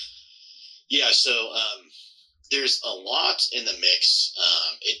 Yeah, so there's a lot in the mix.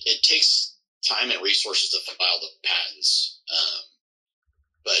 It takes time and resources to file the patents,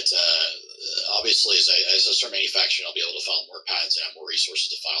 but obviously, as I start manufacturing, I'll be able to file more patents and have more resources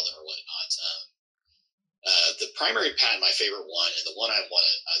to file them or whatnot. The primary patent, my favorite one, and the one I want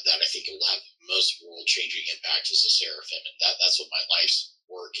that I think it will have most world-changing impact is the Seraphim, and that's what my life's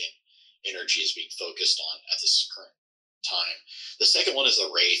work and energy is being focused on at this current time. The second one is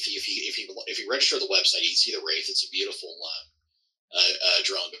the Wraith. If you register the website, you can see the Wraith. It's a beautiful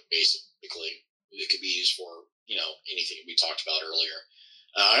drone, basically. It could be used for anything we talked about earlier.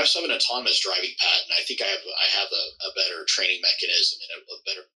 I also have an autonomous driving patent. I think I have a better training mechanism and a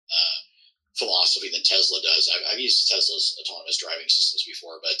better philosophy than Tesla does. I've used Tesla's autonomous driving systems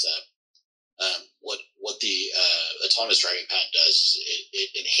before, but what the autonomous driving patent does is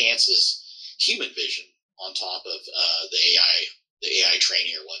it enhances human vision on top of the AI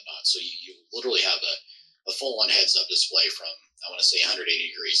training or whatnot. So you literally have a full-on heads-up display from, I want to say, 180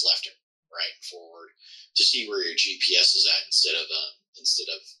 degrees left and right and forward to see where your GPS is at instead of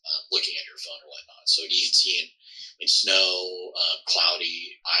looking at your phone or whatnot. So you can see in snow,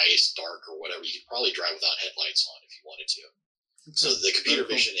 cloudy, ice, dark, or whatever, you could probably drive without headlights on if you wanted to. Okay. So the computer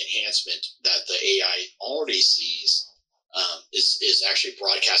vision enhancement that the AI already sees is actually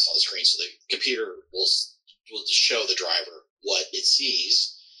broadcast on the screen. So the computer will show the driver what it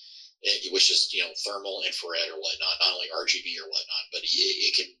sees, which is thermal, infrared, or whatnot, not only RGB or whatnot, but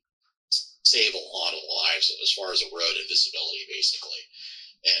it can save a lot of lives as far as the road and visibility, basically.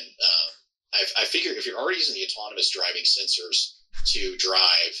 And I figure if you're already using the autonomous driving sensors to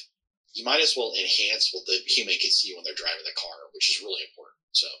drive, you might as well enhance what the human can see when they're driving the car, which is really important.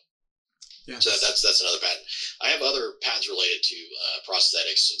 So, yes. So that's another patent. I have other patents related to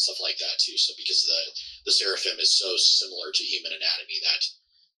prosthetics and stuff like that too. So because the Seraphim is so similar to human anatomy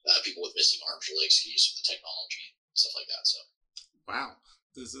that people with missing arms or legs can use for the technology and stuff like that. So, wow.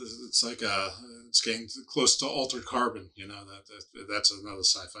 It's like it's getting close to Altered Carbon. That's another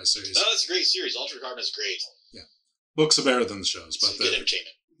sci-fi series. Oh, it's a great series. Altered Carbon is great. Yeah, books are better than the shows, but good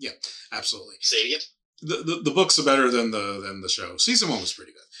entertainment. Yeah, absolutely. Say it again. The books are better than the show. Season 1 was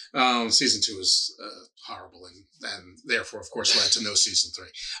pretty good. Season 2 was horrible, and therefore, of course, led to no season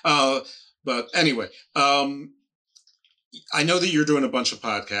 3. But anyway, I know that you're doing a bunch of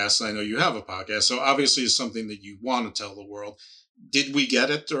podcasts. I know you have a podcast, so obviously it's something that you want to tell the world. Did we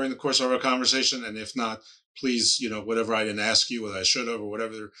get it during the course of our conversation? And if not, please, whatever I didn't ask you, whether I should have, or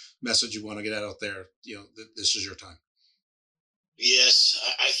whatever message you want to get out there, this is your time. Yes,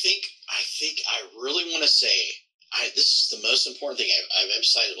 I think I really want to say this is the most important thing I've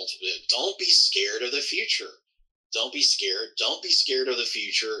emphasized. Don't be scared of the future. Don't be scared. Don't be scared of the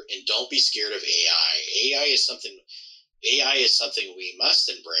future, and don't be scared of AI. AI is something we must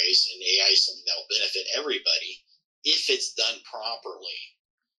embrace, and AI is something that will benefit everybody if it's done properly.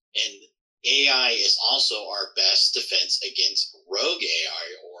 And AI is also our best defense against rogue AI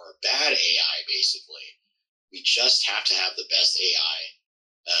or bad AI, basically. We just have to have the best AI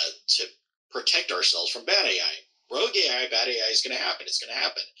to protect ourselves from bad AI. Rogue AI, bad AI is going to happen. It's going to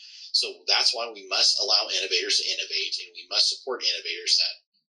happen. So that's why we must allow innovators to innovate, and we must support innovators that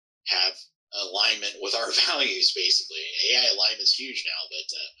have alignment with our values, basically. AI alignment is huge now, but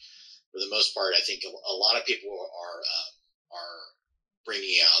for the most part, I think a lot of people are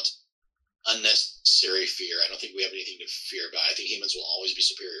bringing out unnecessary fear. I don't think we have anything to fear about. I think humans will always be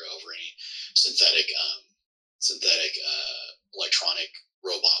superior over any synthetic electronic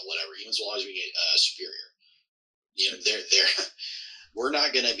robot, whatever. Humans will always be superior. We're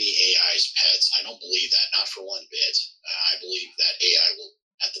not going to be AI's pets. I don't believe that, not for one bit. I believe that AI will,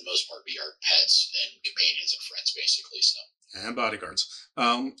 at the most part, be our pets and companions and friends, basically. And bodyguards.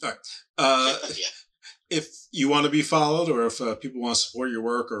 All right. Yeah. If you want to be followed, or if people want to support your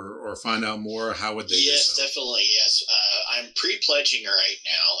work or find out more, how would they do Yes, so? definitely. Yes. I'm pre-pledging right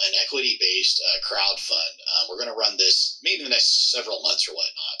now an equity-based crowd fund. We're going to run this maybe in the next several months or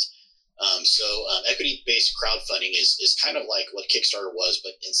whatnot. Equity-based crowdfunding is kind of like what Kickstarter was,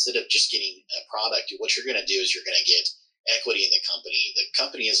 but instead of just getting a product, what you're going to do is you're going to get equity in the company. The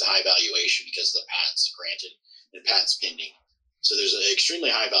company is a high valuation because of the patents granted and patents pending. So there's an extremely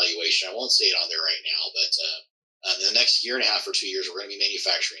high valuation. I won't say it on there right now, but in the next year and a half or 2 years, we're going to be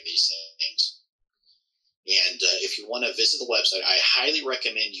manufacturing these things. And if you want to visit the website, I highly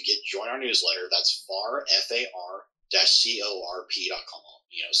recommend you join our newsletter. That's far-corp.com.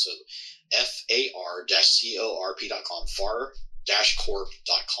 So far-corp.com,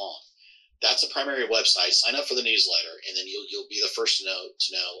 far-corp.com. That's a primary website. Sign up for the newsletter, and then you'll be the first to know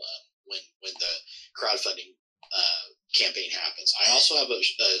when the crowdfunding campaign happens. I also have a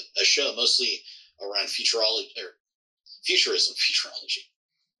show mostly around futurism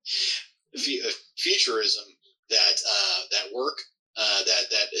that work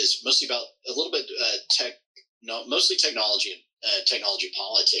that is mostly about a little bit mostly technology and technology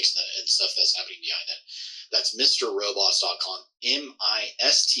politics and stuff that's happening behind that. That's MrRobots.com,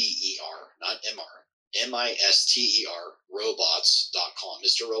 MISTER, not MR, MISTER, robots.com,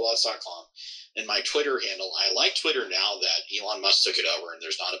 MrRobots.com. And my Twitter handle, I like Twitter now that Elon Musk took it over and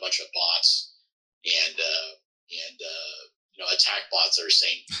there's not a bunch of bots and attack bots that are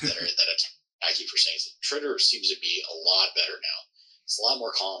saying that attack you for saying that. Twitter seems to be a lot better now. It's a lot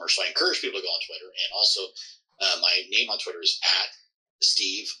more calmer. So I encourage people to go on Twitter. And also, my name on Twitter is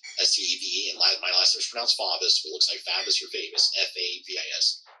 @Steve, STEVE, and my last name is pronounced Favis, but it looks like Favis or Favis,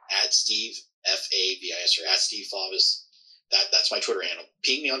 FAVIS, @Steve, FAVIS, or @Steve Favis. That's my Twitter handle.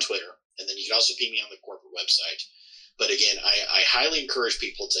 Ping me on Twitter, and then you can also ping me on the corporate website. But again, I highly encourage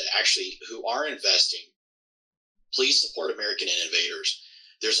people to actually, who are investing, please support American innovators.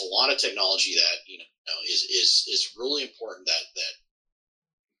 There's a lot of technology that is really important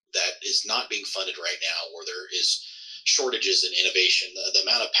that is not being funded right now, or there is shortages in innovation. The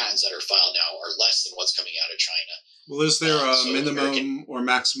amount of patents that are filed now are less than what's coming out of China. Well, is there a minimum or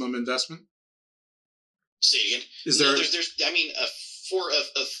maximum investment? Say it again. Is there? For a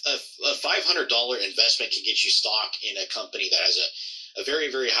 $500 investment can get you stock in a company that has a very,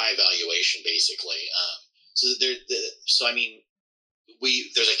 very high valuation, basically. There's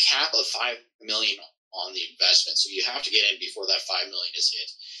a cap of $5 million on the investment, so you have to get in before that $5 million is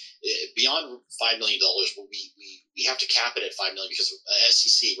hit. Beyond $5 million, we have to cap it at $5 million because of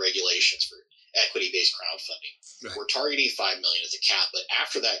SEC regulations for equity-based crowdfunding. Right. We're targeting $5 million as a cap, but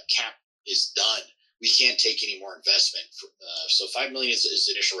after that cap is done, we can't take any more investment. So $5 million is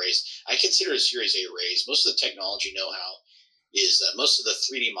the initial raise. I consider it a Series A raise. Most of the technology know-how is most of the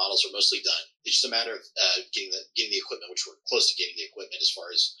 3D models are mostly done. It's just a matter of getting the equipment, which we're close to getting the equipment as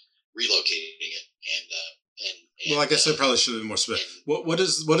far as relocating it. Well, I guess I probably should have been more specific. What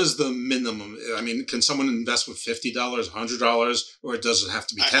is the minimum? I mean, can someone invest with $50, $100, or does it have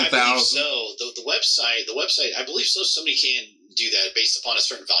to be $10,000? I believe so. The website. I believe so. Somebody can do that based upon a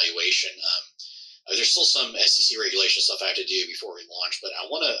certain valuation. There's still some SEC regulation stuff I have to do before we launch, but I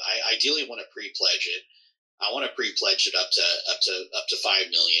ideally want to pre-pledge it. I want to pre-pledge it up to $5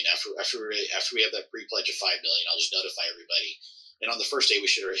 million. After we have that pre-pledge of $5 million, I'll just notify everybody. And on the first day, we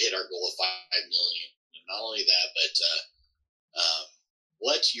should hit our goal of $5 million. And not only that, but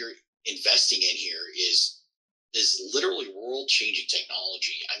what you're investing in here is literally world-changing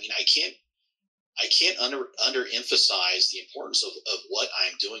technology. I mean, I can't underemphasize the importance of what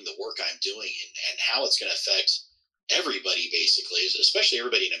I'm doing, the work I'm doing, and how it's going to affect everybody, basically, especially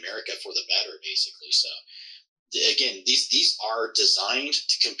everybody in America for the better, basically. So, again, these are designed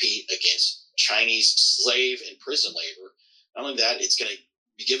to compete against Chinese slave and prison labor. Not only that, it's going to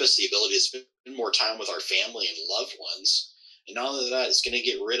give us the ability to spend more time with our family and loved ones. And not only that, it's going to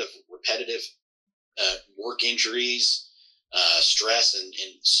get rid of repetitive work injuries, stress, and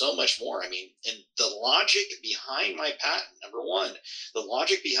so much more. I mean, and the logic behind my patent, number one, the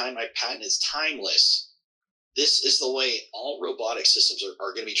logic behind my patent is timeless. This is the way all robotic systems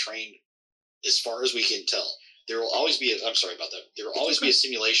are going to be trained as far as we can tell. There will always be there will always be a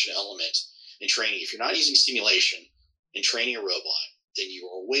simulation element in training. If you're not using simulation in training a robot, then you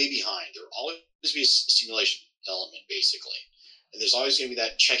are way behind. There will always be a simulation element, basically. And there's always going to be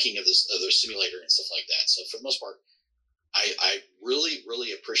that checking of the simulator and stuff like that. So for the most part, I really,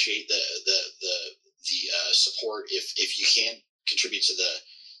 really appreciate the support. If you can contribute to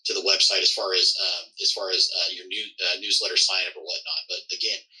the website as far as your newsletter sign up or whatnot. But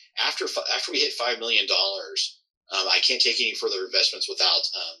again, after we hit $5 million, I can't take any further investments without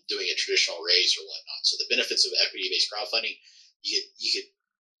doing a traditional raise or whatnot. So the benefits of equity-based crowdfunding, you could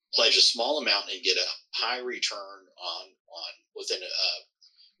pledge a small amount and get a high return on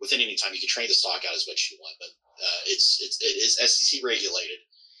within any time. You can trade the stock out as much as you want, but it is SEC regulated.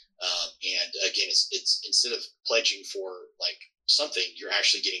 And again, it's instead of pledging for like something, you're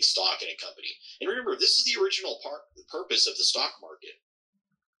actually getting stock in a company. And remember, this is the original purpose of the stock market.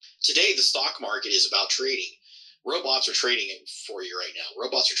 Today, the stock market is about trading. Robots are trading for you right now.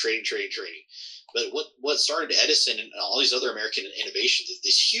 Robots are trading. But what started Edison and all these other American innovations,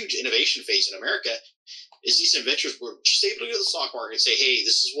 this huge innovation phase in America, is these inventors were just able to go to the stock market and say, hey,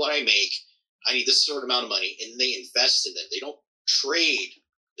 this is what I make. I need this sort of amount of money. And they invest in them. They don't trade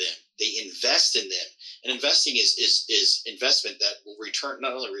them. They invest in them. And investing is investment that will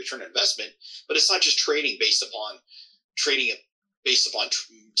not only return investment, but it's not just trading based upon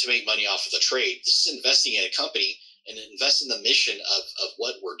to make money off of the trade. This is investing in a company and invest in the mission of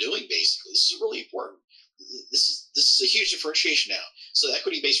what we're doing. Basically, this is really important. This is a huge differentiation now. So the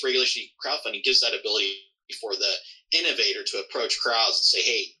equity-based regulation crowdfunding gives that ability for the innovator to approach crowds and say,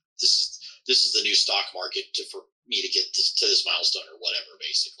 hey, this is the new stock market for me to get to this milestone or whatever,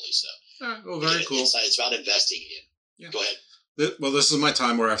 basically. So, all right, well, very cool. It's about investing in. Yeah. Go ahead. Well, this is my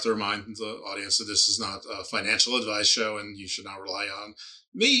time where I have to remind the audience that this is not a financial advice show, and you should not rely on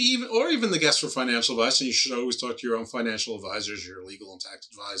me even the guests for financial advice. And you should always talk to your own financial advisors, your legal and tax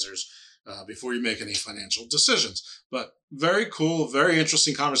advisors, before you make any financial decisions. But very cool, very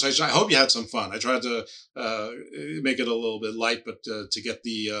interesting conversation. I hope you had some fun. I tried to make it a little bit light, but to get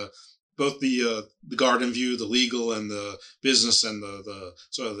both the garden view, the legal and the business and the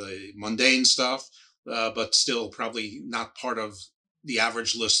sort of the mundane stuff. But still probably not part of the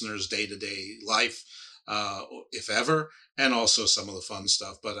average listener's day-to-day life, if ever, and also some of the fun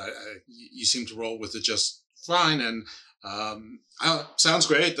stuff. But you seem to roll with it just fine, and sounds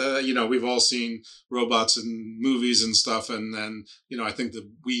great. We've all seen robots in movies and stuff, and then, I think that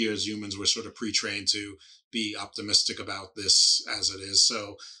we as humans were sort of pre-trained to be optimistic about this as it is.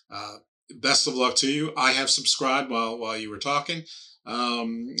 So best of luck to you. I have subscribed while you were talking.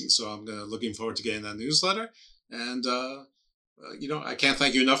 So I'm looking forward to getting that newsletter, and I can't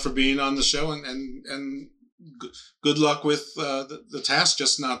thank you enough for being on the show, and good luck with the task.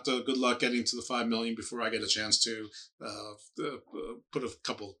 Just not good luck getting to the 5 million before I get a chance to put a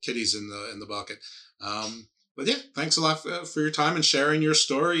couple kitties in the bucket. But yeah, thanks a lot for your time and sharing your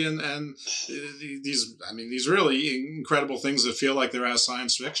story and these really incredible things that feel like they're out of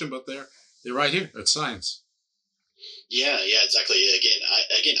science fiction, but they're right here. It's science. Yeah, exactly. Again,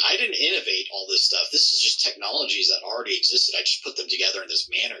 I didn't innovate all this stuff. This is just technologies that already existed. I just put them together in this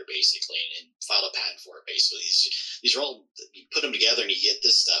manner, basically, and filed a patent for it. Basically, these are all, you put them together and you get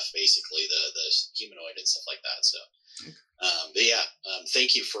this stuff, basically, the humanoid and stuff like that. So,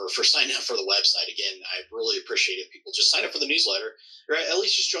 thank you for signing up for the website. Again, I really appreciate it. People just sign up for the newsletter, or at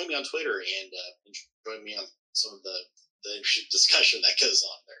least just join me on Twitter and join me on some of the interesting discussion that goes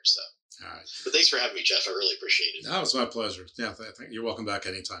on there. So. All right. But thanks for having me, Jeff. I really appreciate it. That was my pleasure. Yeah, you're welcome back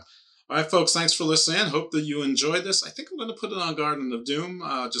anytime. All right, folks, thanks for listening. Hope that you enjoyed this. I think I'm going to put it on Garden of Doom,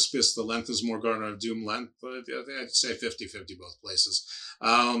 just because the length is more Garden of Doom length. But I'd say 50-50 both places.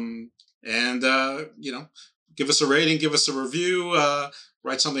 Give us a rating, give us a review,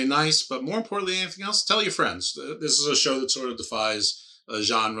 write something nice. But more importantly than anything else, tell your friends. This is a show that sort of defies a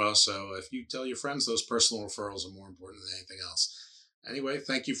genre. So if you tell your friends, those personal referrals are more important than anything else. Anyway,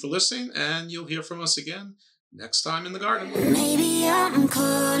 thank you for listening, and you'll hear from us again next time in the garden. Maybe I'm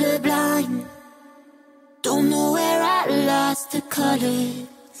colorblind. Don't know where I lost the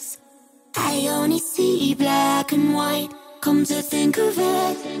colors. I only see black and white, come to think of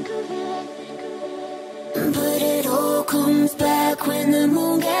it. But it all comes back when the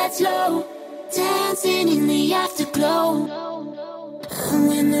moon gets low, dancing in the afterglow. And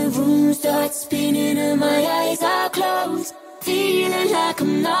when the room starts spinning and my eyes are closed, feeling like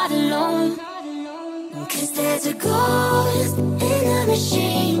I'm not alone. 'Cause there's a ghost in the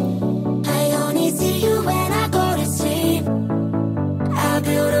machine. I only see you when I go to sleep. I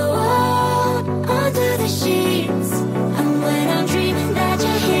build a wall under the sheets, and when I'm dreaming that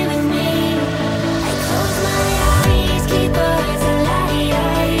you're here with me, I close my eyes, keep us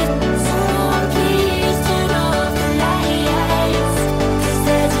alive. Someone please turn off the lights. 'Cause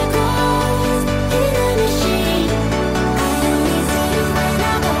there's a ghost in the machine. When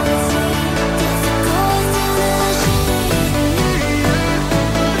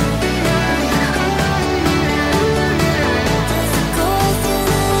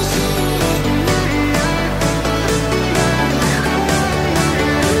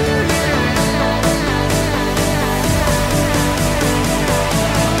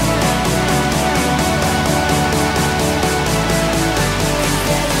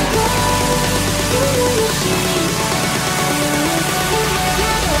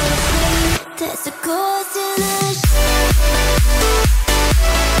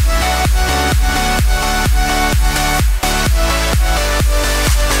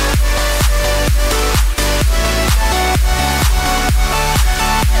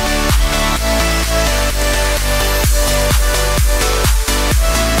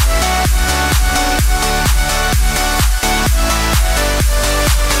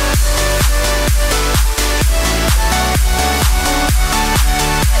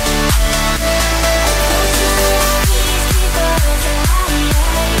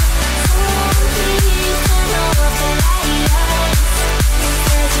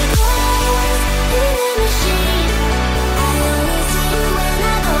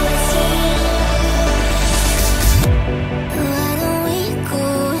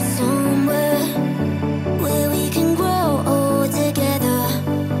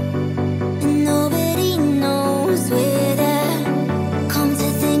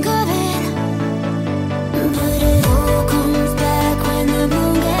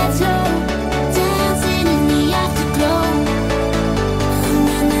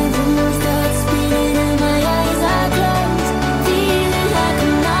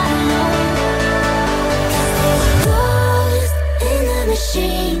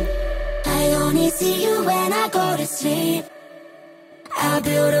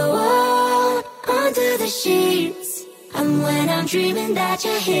when I'm dreaming that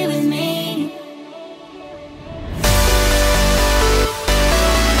you're here with me.